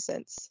 youthful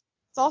innocence.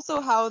 It's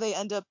also how they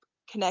end up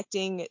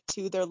connecting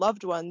to their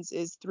loved ones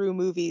is through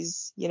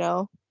movies.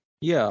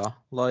 Yeah,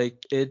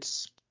 like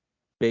it's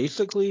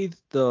basically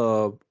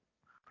the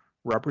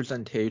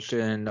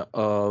representation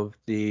of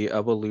the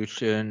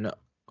evolution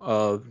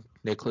of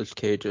Nicolas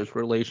Cage's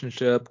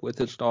relationship with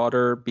his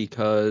daughter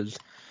because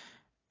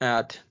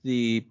at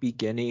the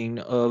beginning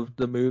of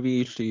the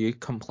movie she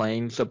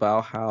complains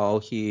about how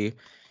he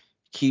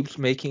keeps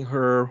making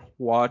her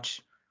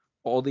watch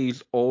all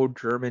these old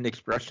German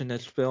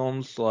expressionist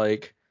films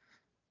like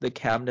The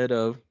Cabinet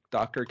of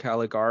Dr.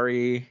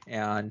 Caligari,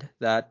 and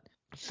that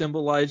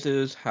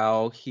symbolizes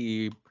how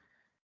he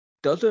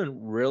doesn't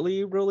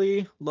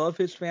really love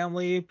his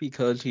family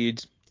because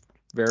he's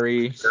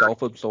very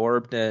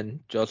self-absorbed and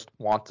just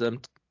wants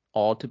them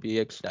all to be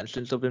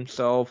extensions of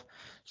himself.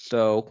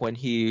 So when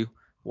he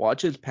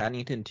watches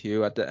Paddington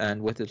 2 at the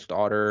end with his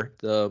daughter,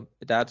 the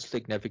that's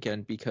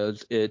significant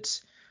because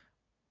it's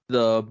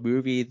the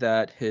movie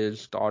that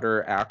his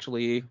daughter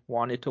actually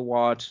wanted to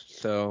watch.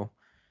 So,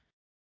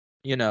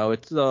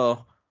 it's the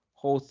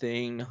whole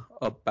thing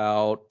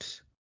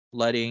about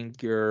letting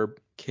your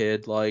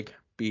kid like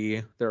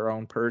be their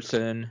own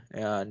person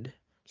and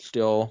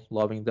still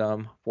loving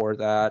them for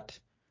that.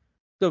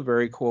 It's a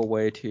very cool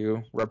way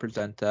to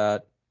represent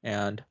that.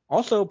 And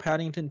also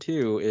Paddington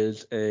 2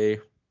 is a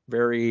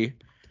very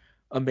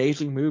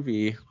amazing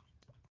movie,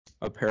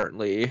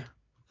 apparently.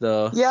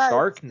 The Yeah,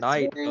 Dark it's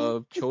Knight very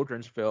of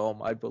children's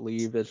film, I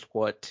believe, is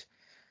what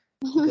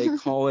they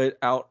call it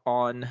out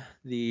on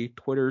the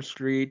Twitter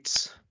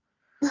streets.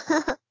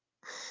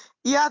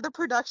 Yeah, the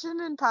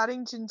production in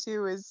Paddington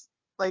 2 is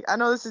like, I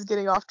know this is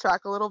getting off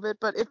track a little bit,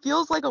 but it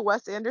feels like a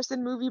Wes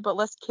Anderson movie, but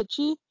less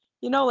kitschy.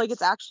 Like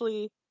it's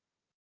actually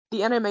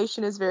the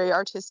animation is very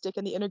artistic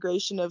and the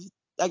integration of,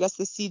 I guess,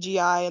 the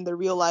CGI and the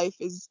real life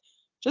is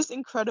just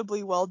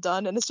incredibly well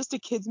done. And it's just a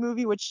kids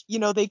movie, which,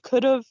 they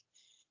could have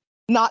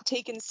not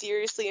taken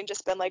seriously and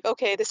just been like,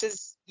 okay, this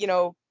is,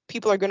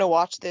 people are going to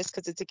watch this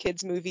because it's a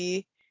kids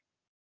movie.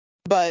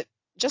 But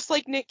just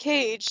like Nick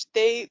Cage,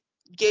 they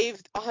gave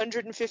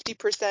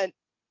 150%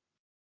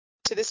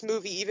 to this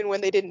movie even when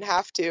they didn't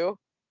have to.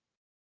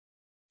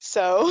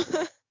 So,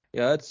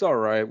 Yeah, it's all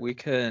right. We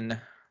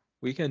can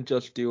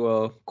just do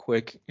a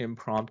quick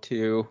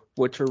impromptu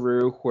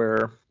switcheroo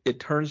where it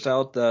turns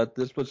out that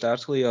this was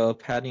actually a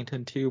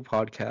Paddington 2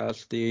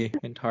 podcast the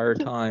entire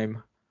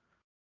time.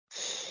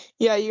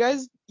 yeah, you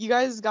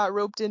guys got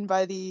roped in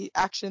by the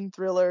action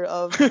thriller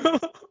of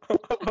the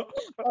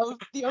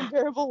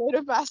unbearable weight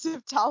of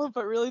massive talent,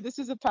 but really this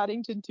is a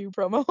Paddington 2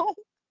 promo.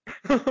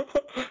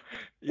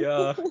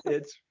 Yeah,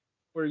 it's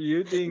we're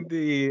using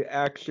the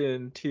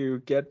action to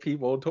get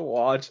people to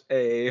watch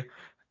a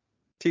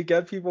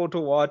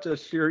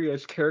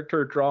serious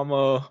character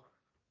drama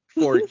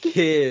for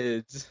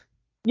kids.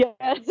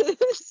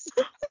 Yes.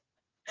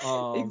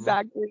 Um,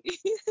 Exactly.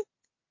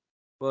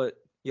 but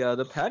yeah,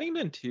 the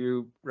Paddington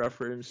 2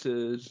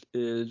 references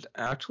is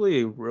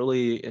actually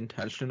really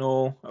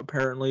intentional,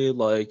 apparently.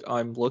 Like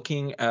I'm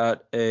looking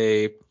at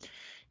a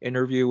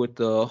interview with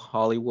the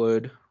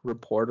Hollywood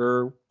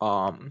Reporter,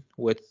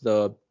 with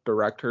the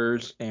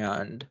directors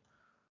and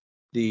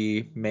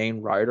the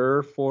main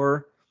writer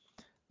for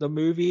the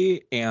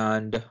movie,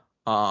 and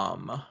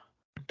Tom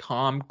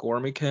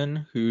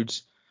Gormican,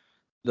 who's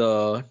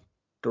the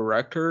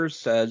director,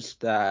 says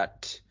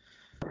that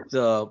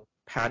the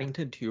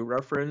Paddington 2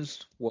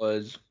 reference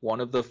was one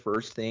of the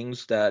first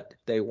things that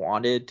they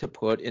wanted to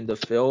put in the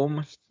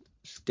film,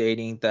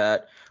 stating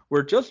that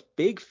we're just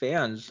big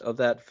fans of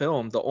that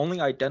film. The only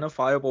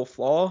identifiable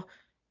flaw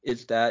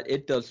is that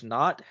it does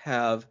not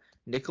have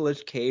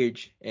Nicolas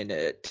Cage in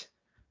it.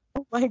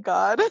 Oh my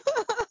God.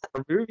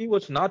 Our movie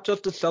was not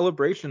just a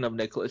celebration of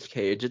Nicolas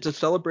Cage, it's a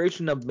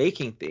celebration of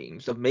making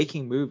things, of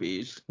making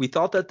movies. We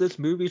thought that this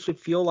movie should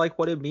feel like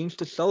what it means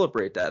to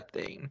celebrate that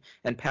thing.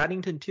 And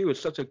Paddington 2 is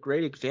such a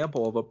great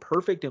example of a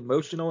perfect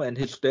emotional and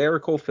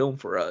hysterical film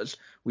for us.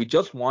 We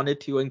just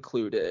wanted to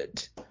include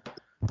it.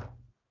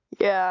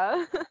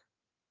 Yeah.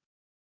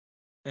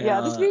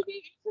 Yeah, this Uh, movie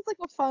is just like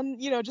a fun,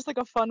 just like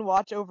a fun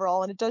watch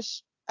overall, and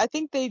I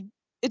think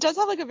it does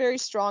have like a very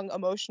strong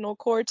emotional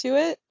core to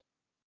it,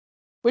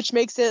 which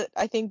makes it,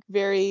 I think,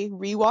 very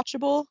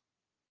rewatchable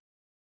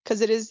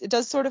because it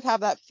does sort of have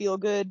that feel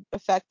good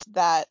effect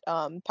that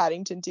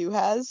Paddington 2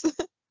 has.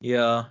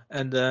 yeah,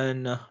 and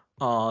then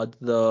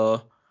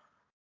the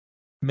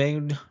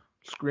main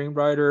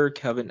screenwriter,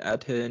 Kevin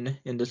Etten,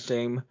 in the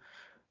same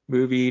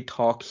movie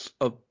talks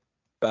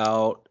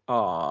about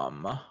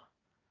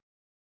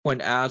when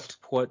asked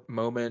what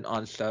moment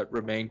on set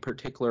remained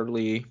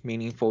particularly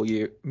meaningful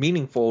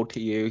to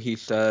you, he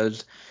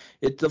says,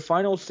 "It's the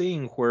final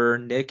scene where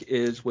Nick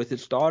is with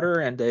his daughter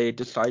and they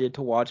decided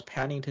to watch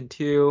Paddington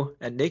 2,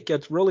 and Nick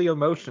gets really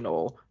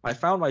emotional. I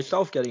found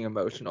myself getting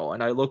emotional,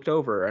 and I looked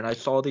over and I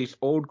saw these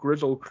old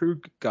grizzled crew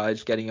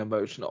guys getting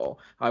emotional.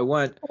 I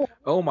went,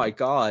 oh my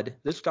God,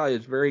 this guy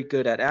is very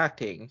good at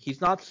acting. He's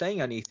not saying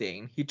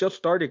anything. He just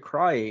started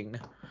crying."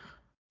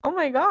 Oh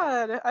my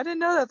God, I didn't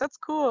know that. That's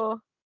cool.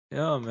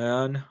 Yeah,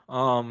 man.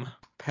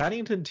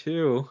 Paddington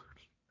 2,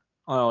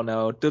 I don't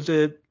know. Does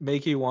it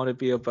make you want to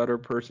be a better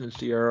person,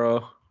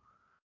 Sierra?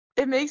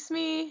 It makes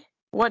me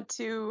want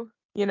to,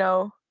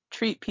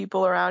 treat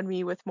people around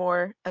me with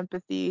more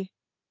empathy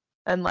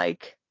and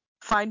like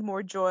find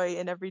more joy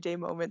in everyday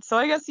moments. So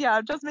I guess yeah,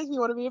 it does make me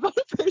want to be a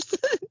better person.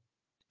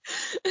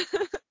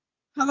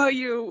 How about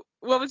you?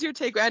 What was your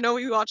take? I know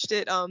we watched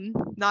it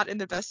not in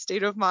the best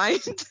state of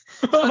mind.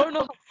 So I don't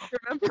know how you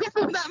remember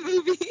from that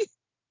movie.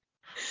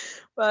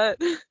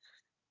 But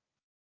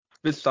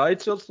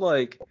Besides just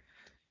like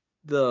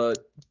the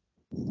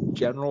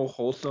general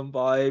wholesome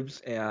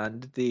vibes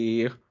and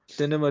the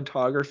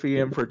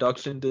cinematography and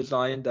production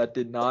design that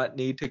did not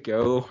need to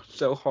go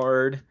so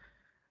hard,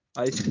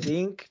 I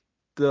think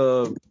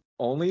the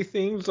only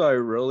things I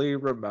really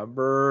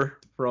remember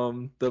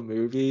from the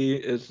movie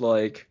is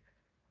like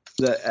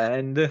the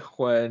end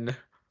when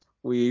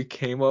we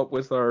came up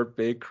with our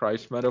big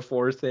Christ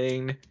metaphor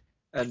thing,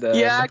 and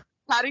yeah, then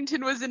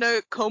Paddington was in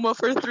a coma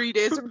for 3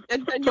 days, and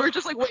then you were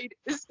just like, wait,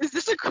 is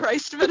this a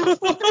Christ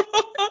metaphor?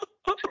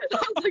 I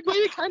was like, wait,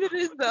 it kind of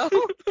is though.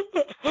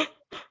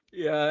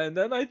 yeah, and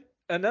then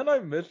I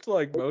missed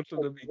like most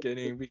of the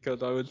beginning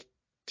because I was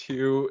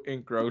too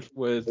engrossed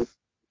with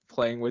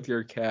playing with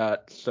your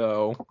cat.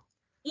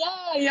 Yeah,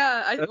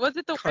 yeah. That's Was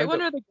it the white kind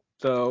one of or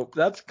the?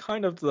 that's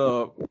kind of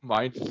the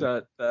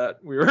mindset that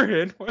we were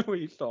in when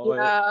we saw it.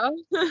 Yeah.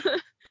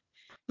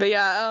 But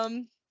yeah,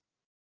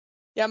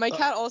 yeah, my Uh,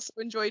 cat also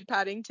enjoyed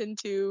Paddington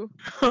too.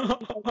 He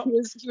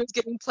was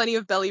getting plenty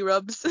of belly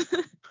rubs.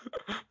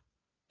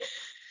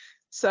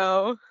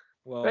 So,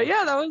 but well,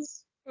 yeah, it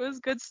was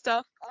good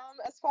stuff.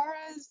 As far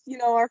as,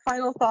 our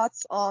final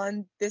thoughts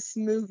on this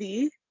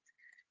movie,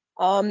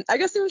 I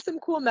guess there was some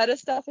cool meta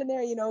stuff in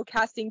there,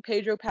 casting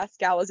Pedro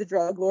Pascal as a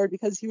drug lord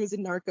because he was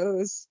in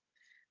Narcos.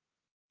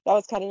 That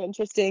was kind of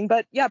interesting.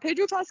 But yeah,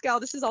 Pedro Pascal,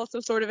 this is also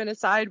sort of an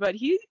aside, but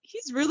he's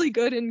really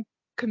good in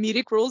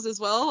comedic roles as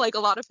well. Like a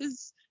lot of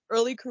his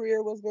early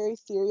career was very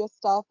serious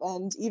stuff,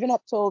 and even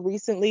up till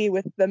recently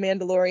with The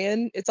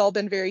Mandalorian, it's all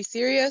been very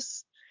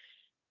serious,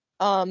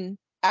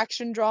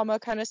 action drama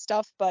kind of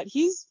stuff. But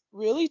he's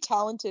really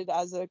talented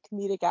as a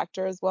comedic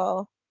actor as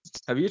well.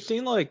 have you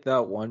seen like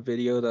that one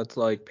video that's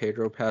like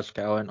Pedro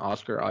Pascal and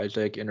Oscar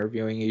Isaac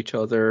interviewing each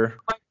other?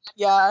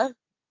 Yeah,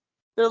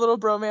 their little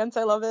bromance,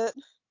 I love it.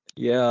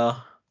 Yeah,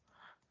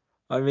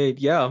 I mean,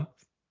 yeah,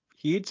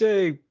 he's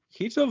a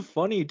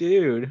funny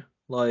dude.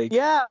 Like,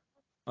 Yeah,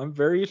 I'm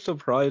very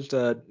surprised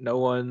that no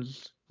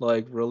one's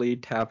like really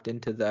tapped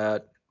into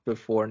that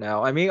before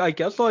now. I mean, I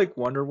guess like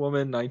Wonder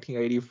Woman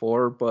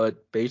 1984,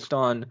 but based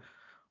on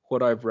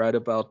what I've read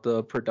about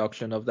the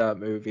production of that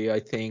movie, I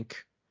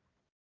think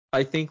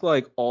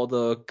like all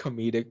the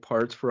comedic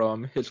parts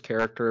from his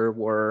character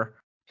were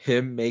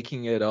him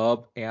making it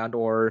up and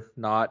or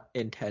not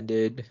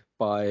intended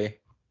by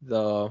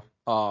the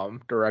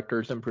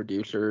directors and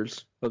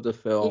producers of the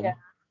yeah. film.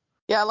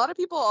 Yeah, a lot of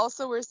people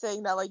also were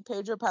saying that like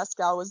Pedro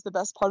Pascal was the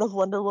best part of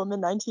Wonder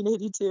Woman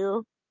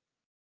 1982.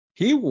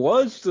 He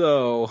was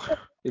though.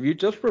 If you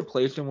just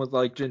replace him with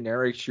like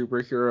generic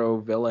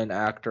superhero villain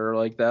actor,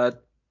 like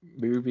that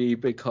movie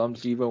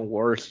becomes even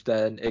worse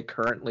than it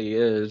currently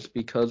is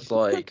because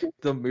like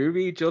the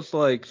movie just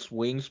like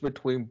swings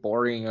between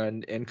boring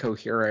and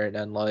incoherent,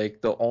 and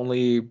like the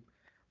only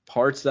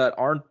parts that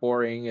aren't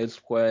boring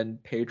is when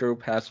Pedro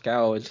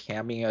Pascal is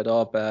hamming it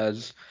up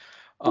as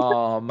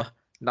um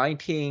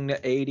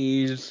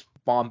 1980s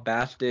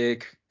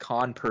bombastic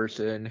con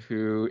person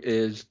who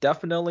is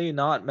definitely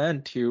not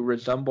meant to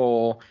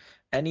resemble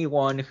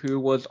anyone who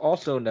was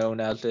also known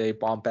as a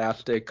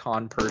bombastic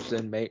con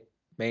person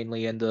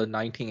mainly in the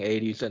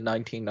 1980s and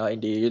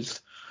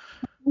 1990s.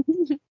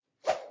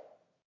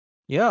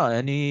 Yeah,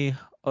 any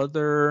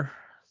other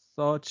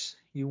thoughts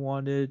you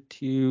wanted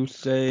to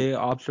say,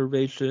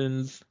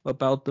 observations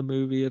about the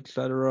movie,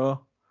 etc.?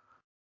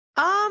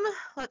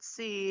 Let's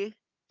see.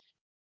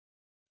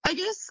 I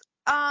guess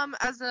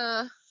as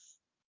a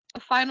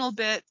final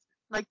bit,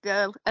 like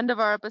the end of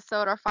our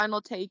episode, our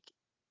final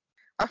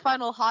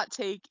hot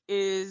take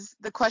is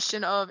the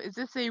question of, is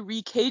this a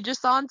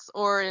recageissance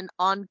or an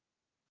encore?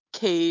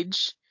 I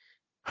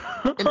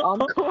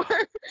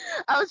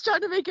was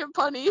trying to make it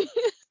punny.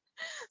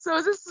 So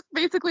is this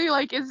basically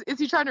like, is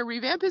he trying to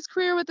revamp his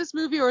career with this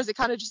movie, or is it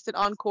kind of just an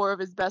encore of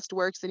his best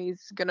works and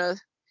he's gonna,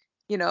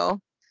 you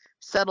know,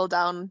 settle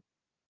down?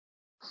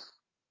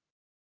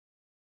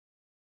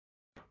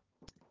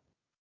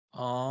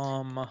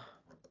 Um,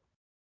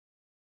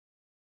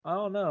 I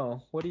don't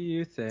know. What do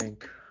you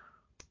think?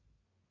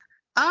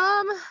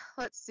 Um,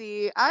 let's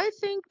see. I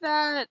think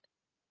that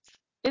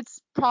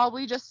it's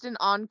probably just an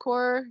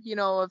encore,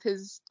 of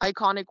his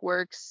iconic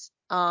works.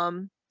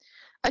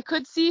 I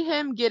could see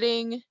him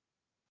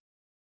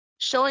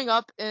showing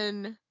up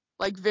in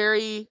like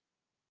very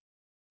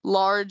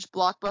large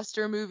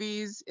blockbuster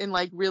movies in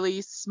like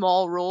really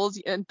small roles,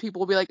 and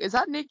people will be like, "Is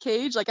that Nick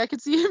Cage?" Like I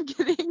could see him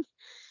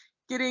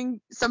getting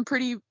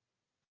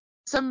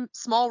some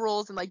small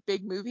roles in like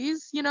big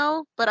movies,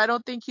 but I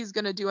don't think he's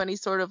gonna do any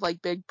sort of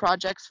like big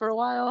projects for a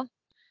while.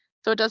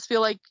 So it does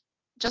feel like,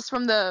 just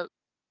from the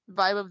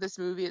vibe of this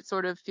movie, it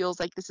sort of feels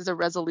like this is a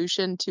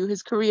resolution to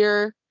his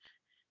career.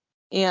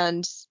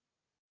 And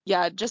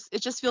yeah, it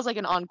just feels like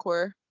an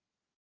encore.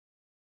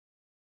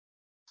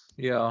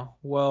 Yeah,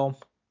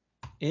 well,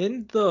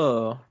 in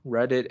the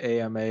Reddit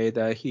AMA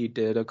that he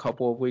did a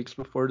couple of weeks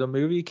before the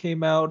movie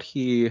came out,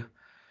 he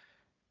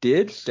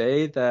did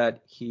say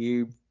that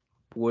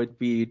would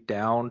be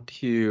down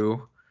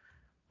to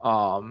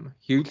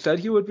he said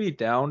he would be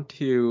down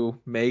to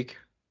make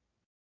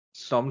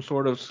some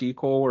sort of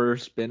sequel or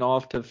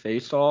spin-off to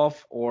Face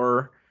Off,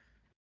 or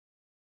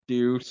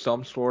do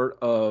some sort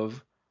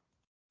of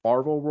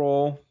Marvel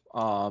role.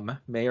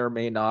 May or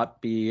may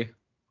not be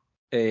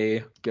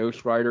a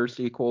Ghost Rider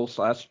sequel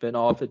slash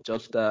spin-off. It's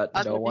just that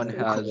That no would be one so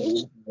has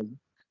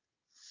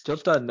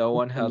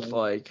cool.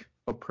 like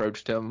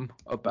approached him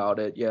about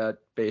it yet,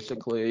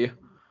 basically.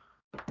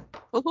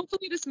 Well,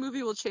 hopefully this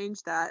movie will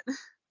change that.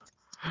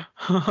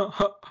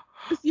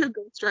 See a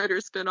Ghost Rider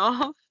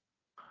spinoff.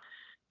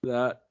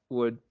 That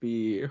would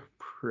be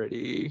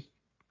pretty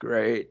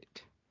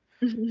great.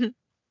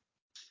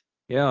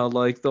 Yeah,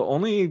 like the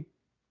only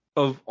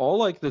of all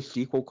like the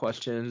sequel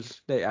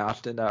questions they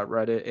asked in that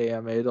Reddit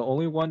AMA, the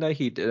only one that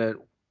he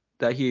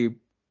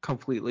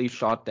completely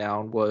shot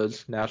down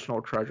was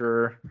National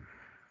Treasure,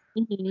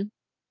 Mhm.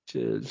 which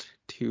is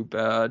too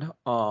bad.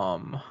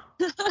 Oh,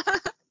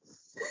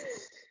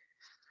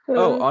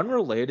 Uh,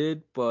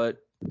 unrelated,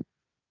 but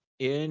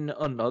in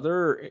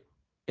another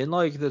in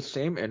like the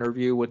same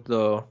interview with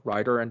the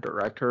writer and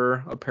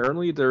director,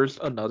 apparently there's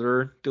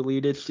another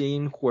deleted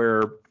scene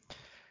where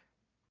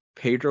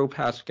Pedro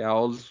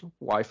Pascal's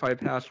Wi-Fi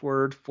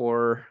password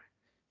for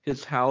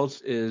his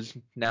house is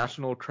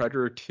National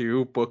Treasure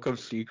 2 Book of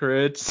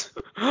Secrets.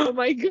 oh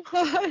my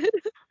god.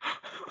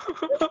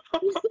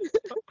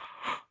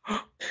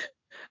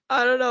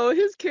 I don't know.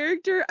 His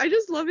character, I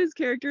just love his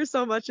character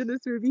so much in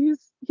this movie.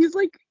 He's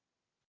like,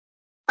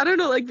 I don't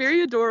know, like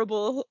very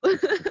adorable.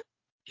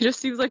 He just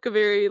seems like a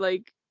very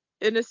like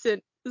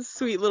innocent,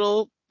 sweet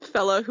little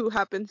fella who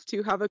happens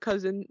to have a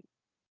cousin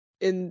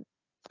in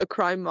a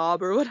crime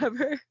mob or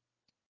whatever.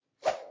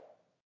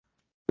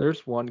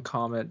 There's one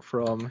comment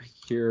from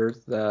here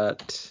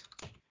that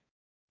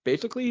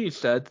basically he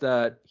said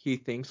that he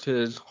thinks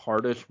his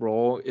hardest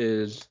role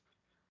is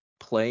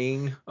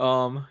playing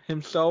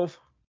himself,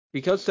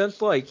 because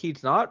since like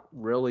he's not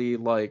really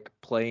like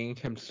playing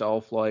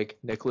himself like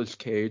Nicolas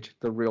Cage,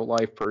 the real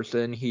life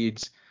person,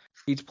 he's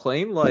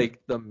playing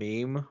like the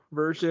meme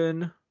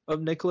version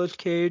of Nicolas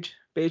Cage,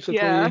 Yeah.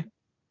 basically.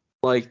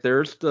 Like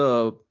there's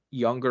the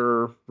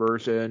younger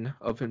version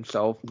of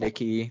himself,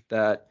 Nikki,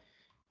 that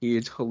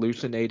he's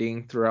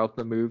hallucinating throughout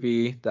the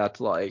movie. That's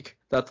like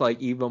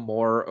even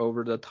more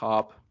over the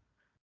top,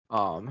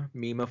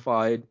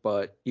 memeified.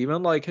 But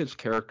even like his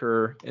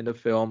character in the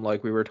film,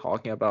 like we were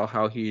talking about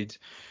how he's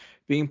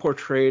being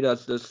portrayed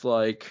as this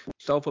like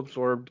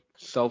self-absorbed,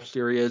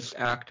 self-serious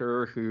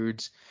actor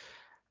who's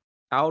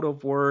out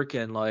of work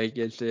and like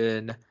is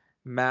in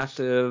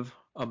massive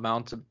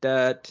amounts of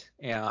debt,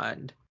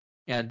 and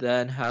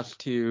then has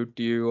to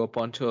do a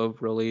bunch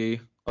of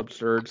really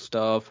absurd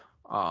stuff.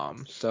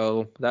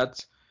 So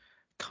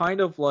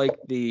kind of like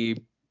the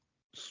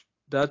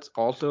that's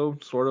also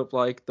sort of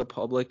like the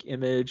public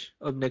image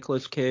of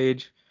Nicolas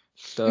Cage.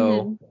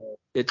 So Hmm.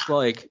 it's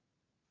like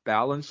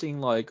balancing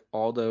like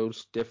all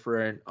those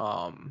different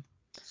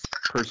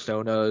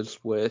personas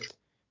with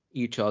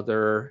each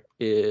other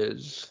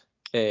is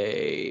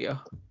a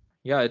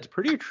yeah, it's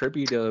pretty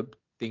trippy to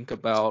think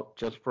about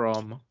just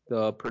from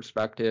the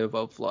perspective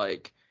of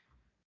like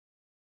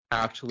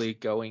actually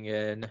going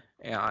in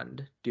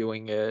and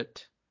doing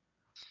it.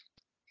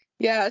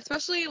 Yeah,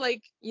 especially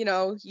like,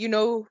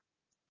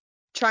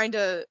 trying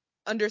to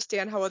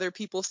understand how other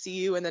people see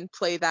you and then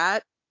play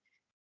that.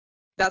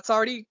 That's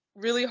already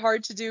really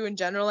hard to do in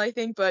general, I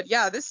think. But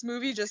yeah, this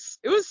movie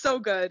it was so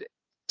good.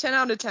 10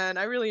 out of 10.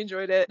 I really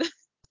enjoyed it.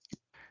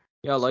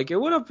 Yeah, like it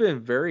would have been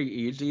very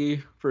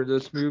easy for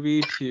this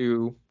movie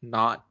to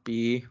not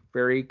be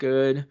very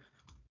good.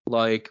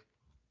 Like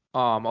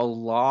a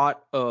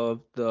lot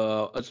of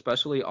the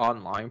especially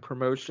online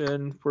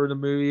promotion for the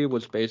movie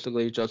was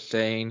basically just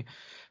saying,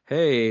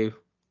 "Hey,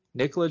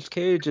 Nicolas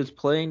Cage is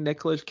playing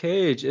Nicolas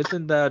Cage.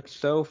 Isn't that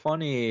so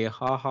funny?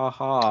 Ha ha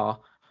ha."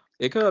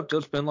 It could have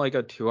just been like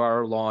a 2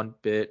 hour long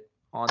bit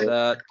on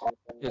that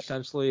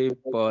essentially,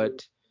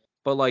 but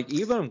like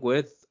even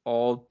with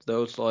all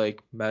those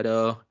like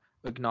meta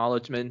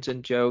acknowledgments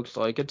and jokes,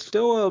 like it's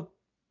still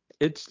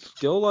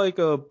like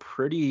a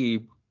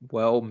pretty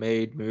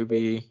well-made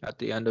movie at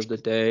the end of the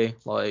day.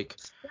 Like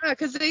Yeah,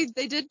 because they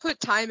did put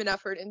time and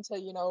effort into,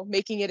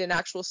 making it an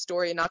actual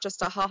story and not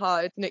just a haha,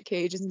 it's Nick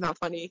Cage, isn't that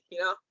funny?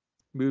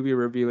 movie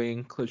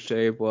reviewing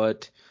cliche,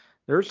 but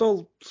there's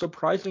a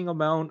surprising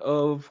amount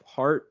of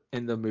heart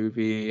in the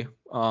movie,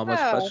 Yeah.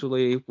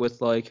 especially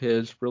with like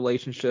his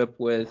relationship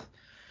with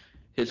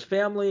his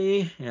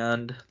family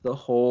and the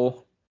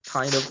whole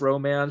kind of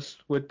romance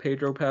with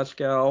Pedro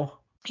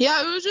Pascal.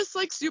 Yeah, it was just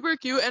like super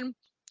cute. And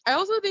I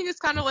also think it's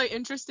kind of like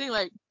interesting,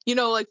 like,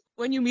 like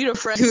when you meet a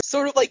friend who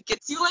sort of like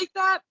gets you like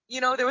that.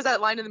 There was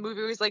that line in the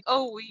movie where he's like,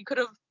 oh,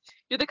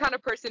 you're the kind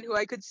of person who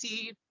I could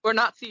see or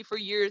not see for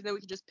years, and then we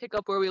could just pick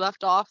up where we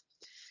left off.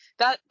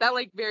 That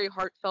like very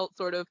heartfelt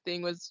sort of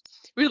thing was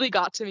really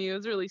got to me. It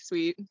was really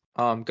sweet.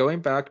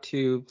 Going back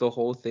to the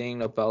whole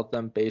thing about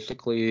them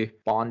basically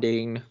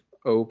bonding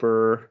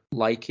over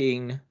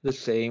liking the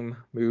same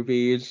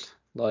movies,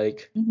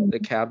 like The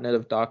Mhm. Cabinet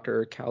of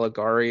Dr.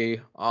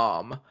 Caligari.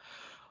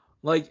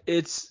 Like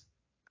it's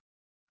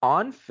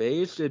on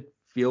face, it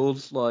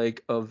feels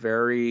like a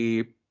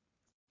very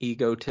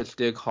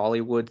egotistic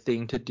Hollywood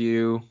thing to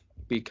do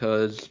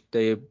because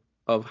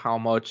of how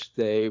much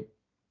they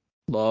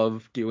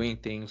love doing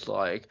things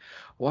like,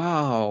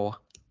 wow,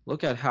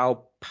 look at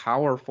how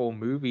powerful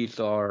movies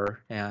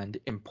are and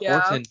Yeah.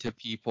 important to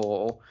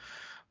people.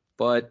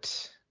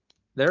 But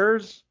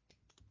there's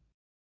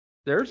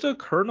there's a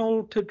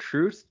kernel to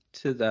truth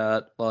to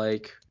that,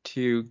 like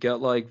to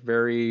get like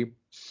very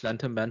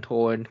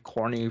sentimental and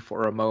corny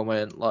for a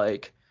moment,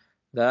 like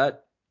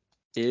that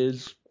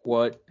is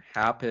what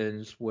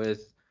happens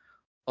with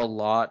a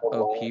lot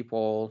of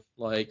people.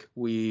 Like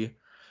we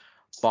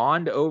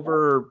bond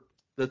over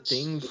the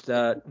things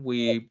that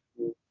we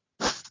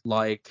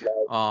like,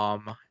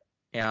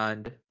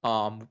 and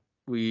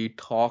we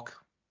talk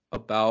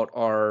about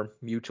our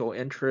mutual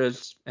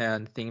interests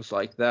and things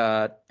like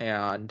that.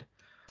 And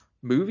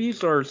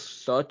movies are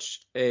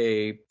such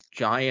a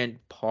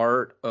giant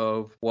part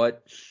of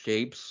what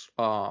shapes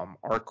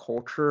our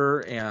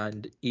culture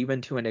and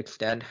even to an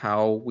extent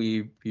how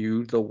we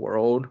view the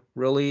world,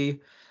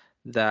 really,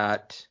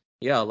 that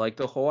yeah, like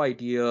the whole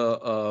idea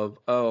of,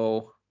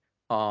 oh,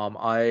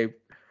 I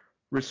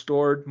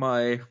restored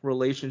my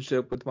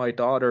relationship with my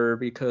daughter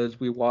because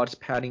we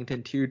watched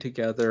Paddington 2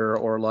 together,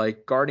 or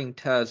like guarding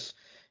Tess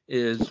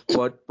is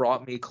what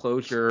brought me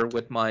closure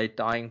with my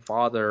dying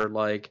father.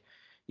 Like,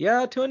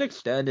 yeah, to an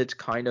extent, it's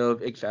kind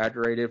of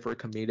exaggerated for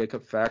comedic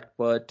effect,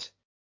 but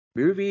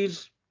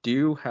movies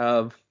do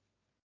have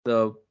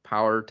the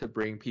power to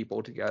bring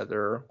people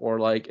together, or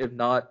like, if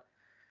not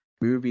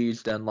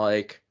movies, then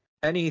like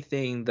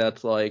anything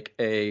that's like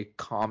a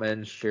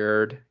common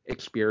shared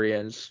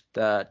experience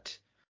that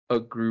a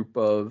group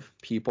of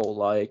people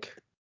like.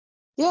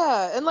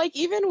 Yeah, and like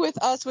even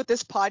with us with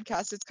this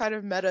podcast, it's kind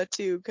of meta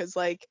too, because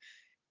like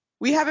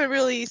we haven't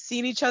really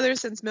seen each other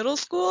since middle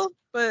school,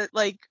 but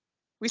like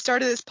we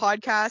started this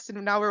podcast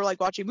and now we're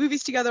like watching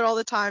movies together all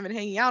the time and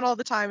hanging out all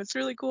the time. It's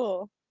really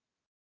cool.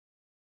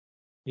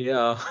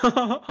 Yeah.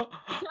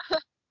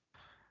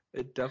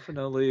 It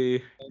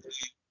definitely,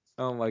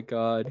 oh my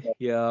god.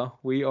 Yeah,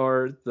 we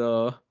are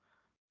the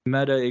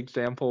meta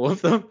example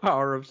of the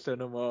power of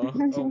cinema.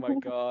 Oh my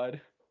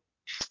god.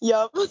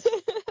 Yep.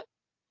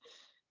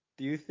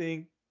 Do you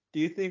think do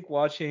you think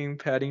watching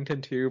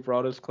Paddington 2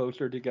 brought us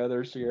closer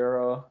together,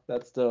 Sierra?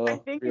 That's I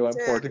the think real it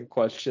did. important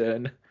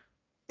question.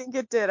 I think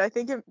it did. I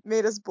think it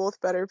made us both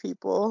better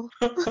people,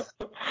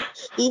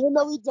 even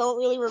though we don't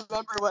really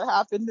remember what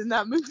happened in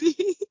that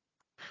movie.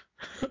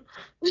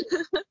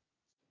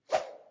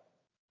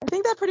 I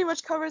think that pretty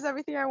much covers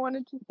everything I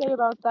wanted to say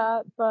about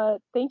that. But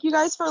thank you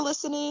guys for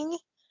listening.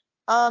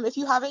 If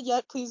you haven't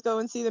yet, please go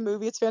and see the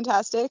movie. It's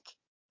fantastic.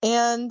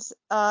 And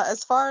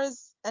as far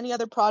as any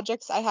other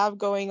projects I have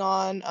going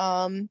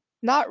on,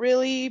 not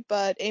really.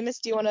 But Amos,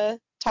 do you want to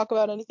talk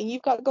about anything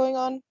you've got going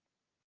on?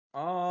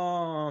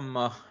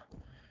 Um,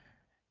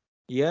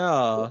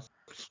 yeah,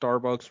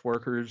 Starbucks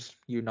Workers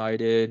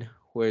United,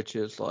 which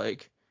is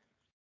like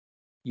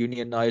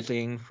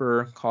unionizing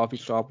for coffee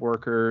shop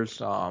workers.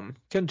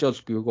 Can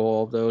just Google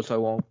all of those. I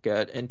won't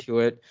get into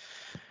it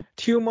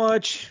too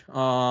much.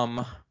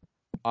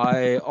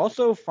 I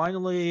also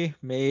finally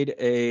made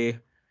a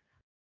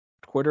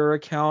Twitter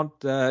account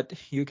that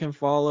you can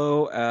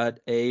follow at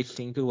a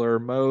singular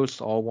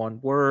most, all one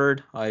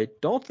word. I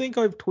don't think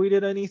I've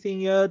tweeted anything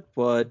yet,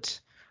 but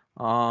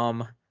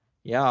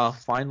yeah,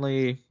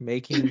 finally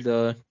making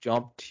the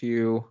jump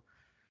to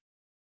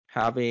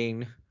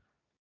having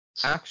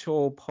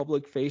actual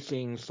public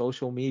facing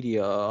social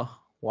media.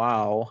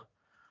 Wow.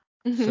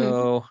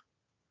 So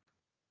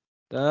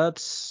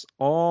that's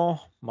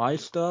all my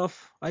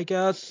stuff, I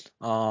guess.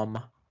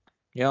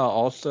 Yeah,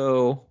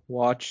 also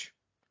watch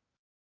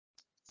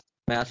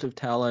Massive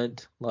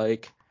Talent,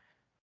 like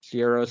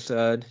Sierra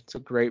said. It's a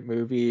great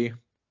movie.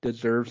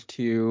 Deserves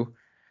to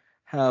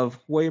have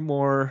way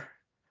more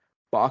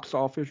box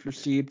office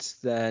receipts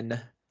than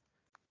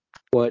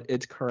what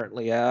it's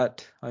currently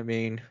at. I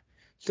mean,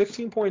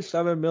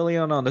 16.7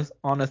 million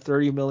on a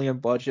 30 million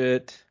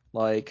budget.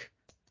 Like,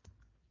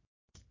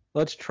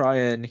 let's try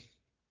and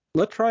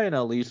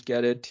at least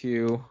get it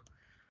to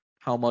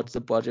how much the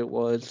budget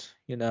was,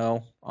 Yeah.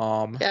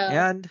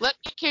 and Let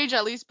Nick Cage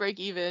at least break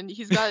even.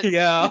 He's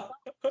yeah.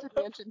 got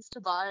mansions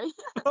to buy.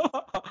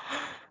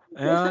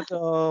 And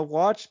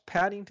watch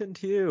Paddington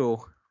 2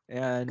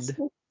 and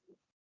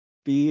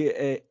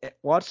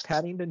watch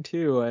Paddington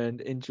 2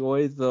 and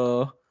enjoy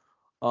the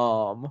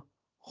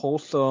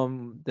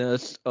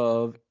wholesomeness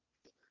of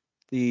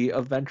the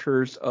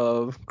adventures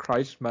of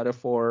Christ's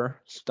metaphor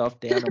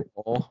stuffed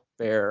animal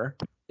bear.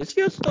 Is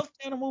he a stuffed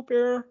animal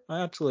bear?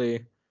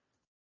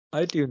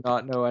 I do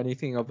not know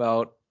anything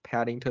about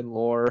Paddington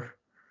lore.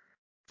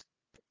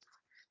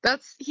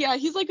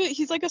 He's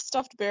like a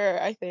stuffed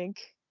bear, I think.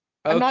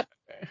 I'm Okay. not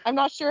I'm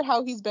not sure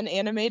how he's been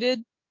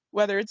animated,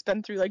 whether it's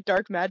been through like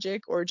dark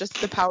magic or just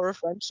the power of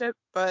friendship,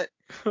 but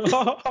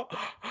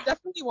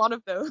definitely one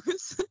of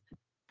those.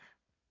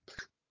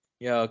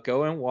 Yeah,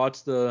 go and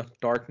watch the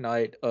Dark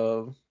Knight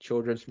of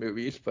children's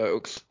movies,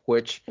 folks,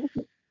 which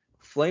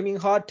flaming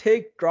hot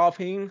take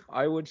dropping,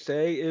 I would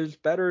say, is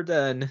better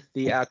than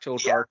the actual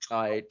Dark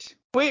Knight.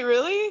 Wait,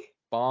 really?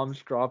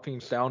 Bombs dropping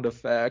sound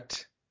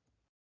effect.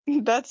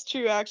 That's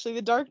true, actually.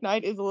 The Dark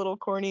Knight is a little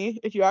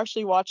corny if you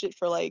actually watch it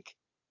for like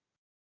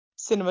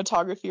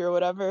cinematography or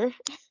whatever.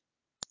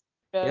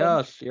 Good.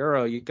 Yeah,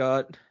 Sierra, you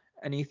got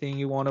anything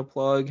you want to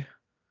plug?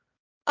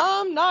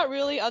 Not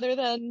really, other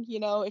than,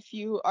 if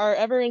you are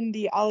ever in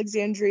the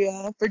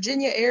Alexandria,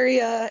 Virginia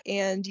area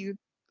and you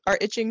are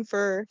itching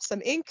for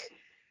some ink,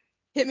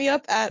 hit me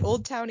up at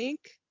Old Town Ink.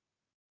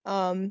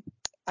 Um,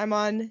 I'm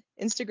on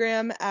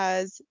Instagram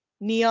as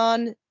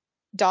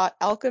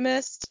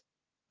neon.alchemist.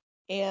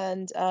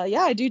 And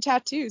yeah, I do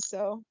tattoos,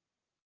 so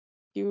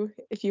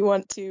if you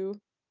want to,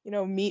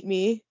 meet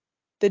me,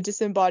 the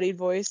disembodied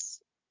voice,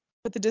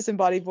 put the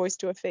disembodied voice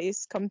to a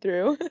face, come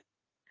through.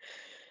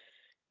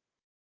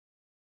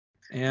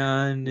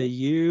 And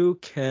you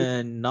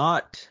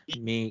cannot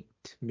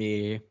meet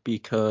me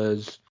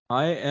because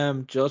I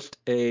am just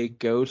a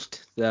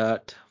ghost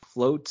that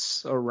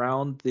floats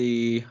around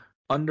the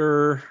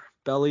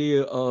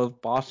underbelly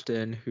of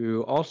Boston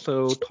who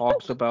also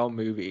talks about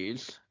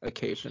movies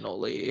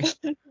occasionally.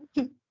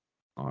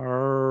 All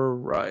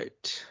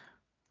right.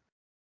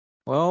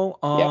 Well,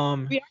 Yeah,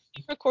 we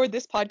actually record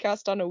this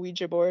podcast on a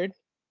Ouija board.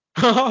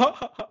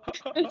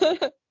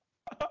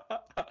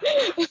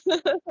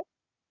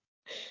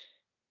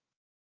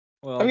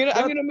 I'm well, gonna I'm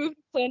that gonna move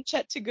the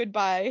planchette to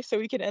goodbye so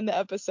we can end the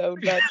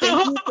episode. But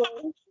thank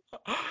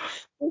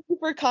you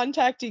for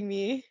contacting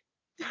me.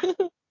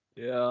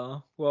 Yeah,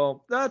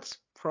 well, that's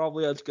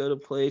probably as good a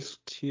place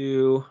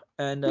to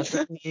end as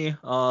any.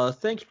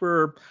 Thanks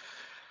for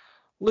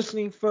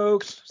listening,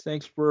 folks.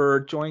 Thanks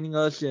for joining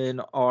us in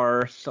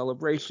our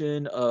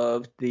celebration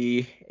of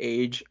the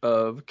Age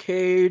of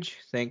Cage.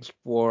 Thanks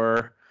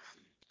for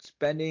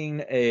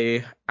spending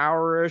a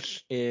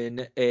hourish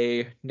in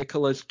a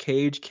Nicolas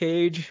Cage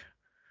cage.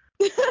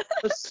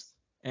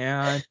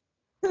 And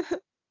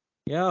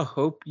yeah,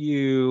 hope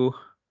you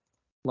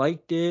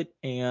liked it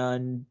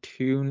and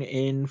tune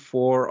in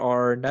for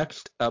our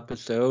next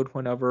episode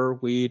whenever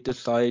we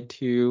decide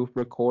to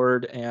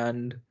record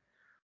and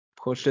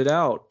push it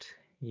out.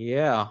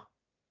 Yeah.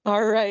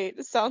 All right,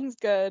 sounds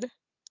good.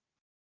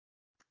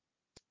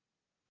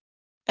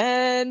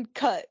 And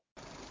cut.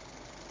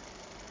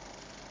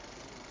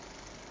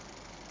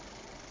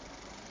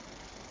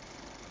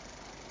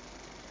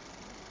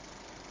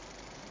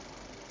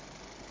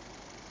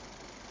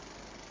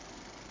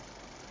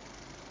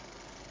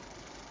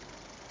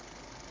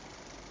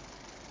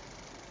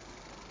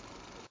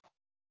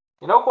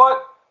 You know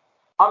what?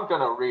 I'm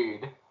gonna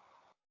read.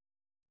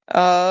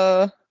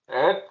 Uh,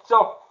 It's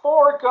a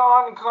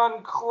foregone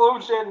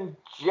conclusion,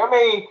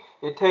 Jimmy.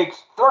 It takes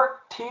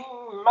 13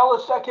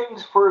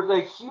 milliseconds for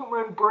the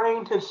human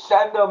brain to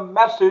send a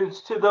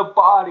message to the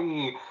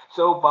body.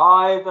 So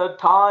by the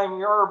time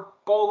your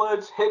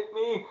bullets hit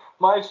me,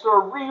 my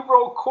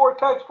cerebral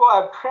cortex will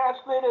have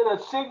transmitted a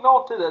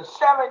signal to the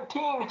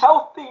 17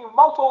 healthy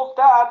muscles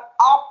that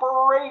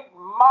operate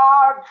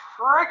my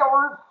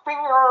trigger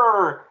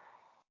finger.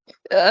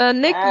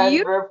 Nick, And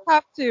you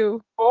have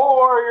to.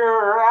 before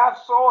your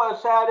asshole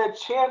has had a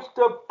chance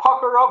to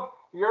pucker up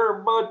your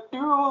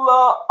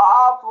medulla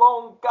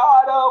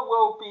oblongata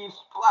will be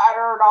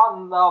splattered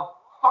on the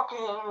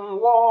fucking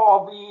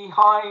wall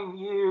behind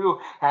you.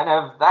 And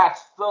if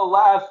that's the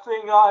last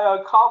thing I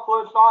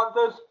accomplish on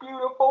this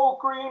beautiful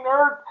green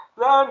earth,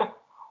 then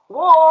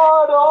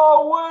what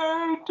a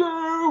way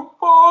to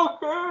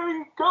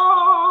fucking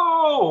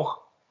go!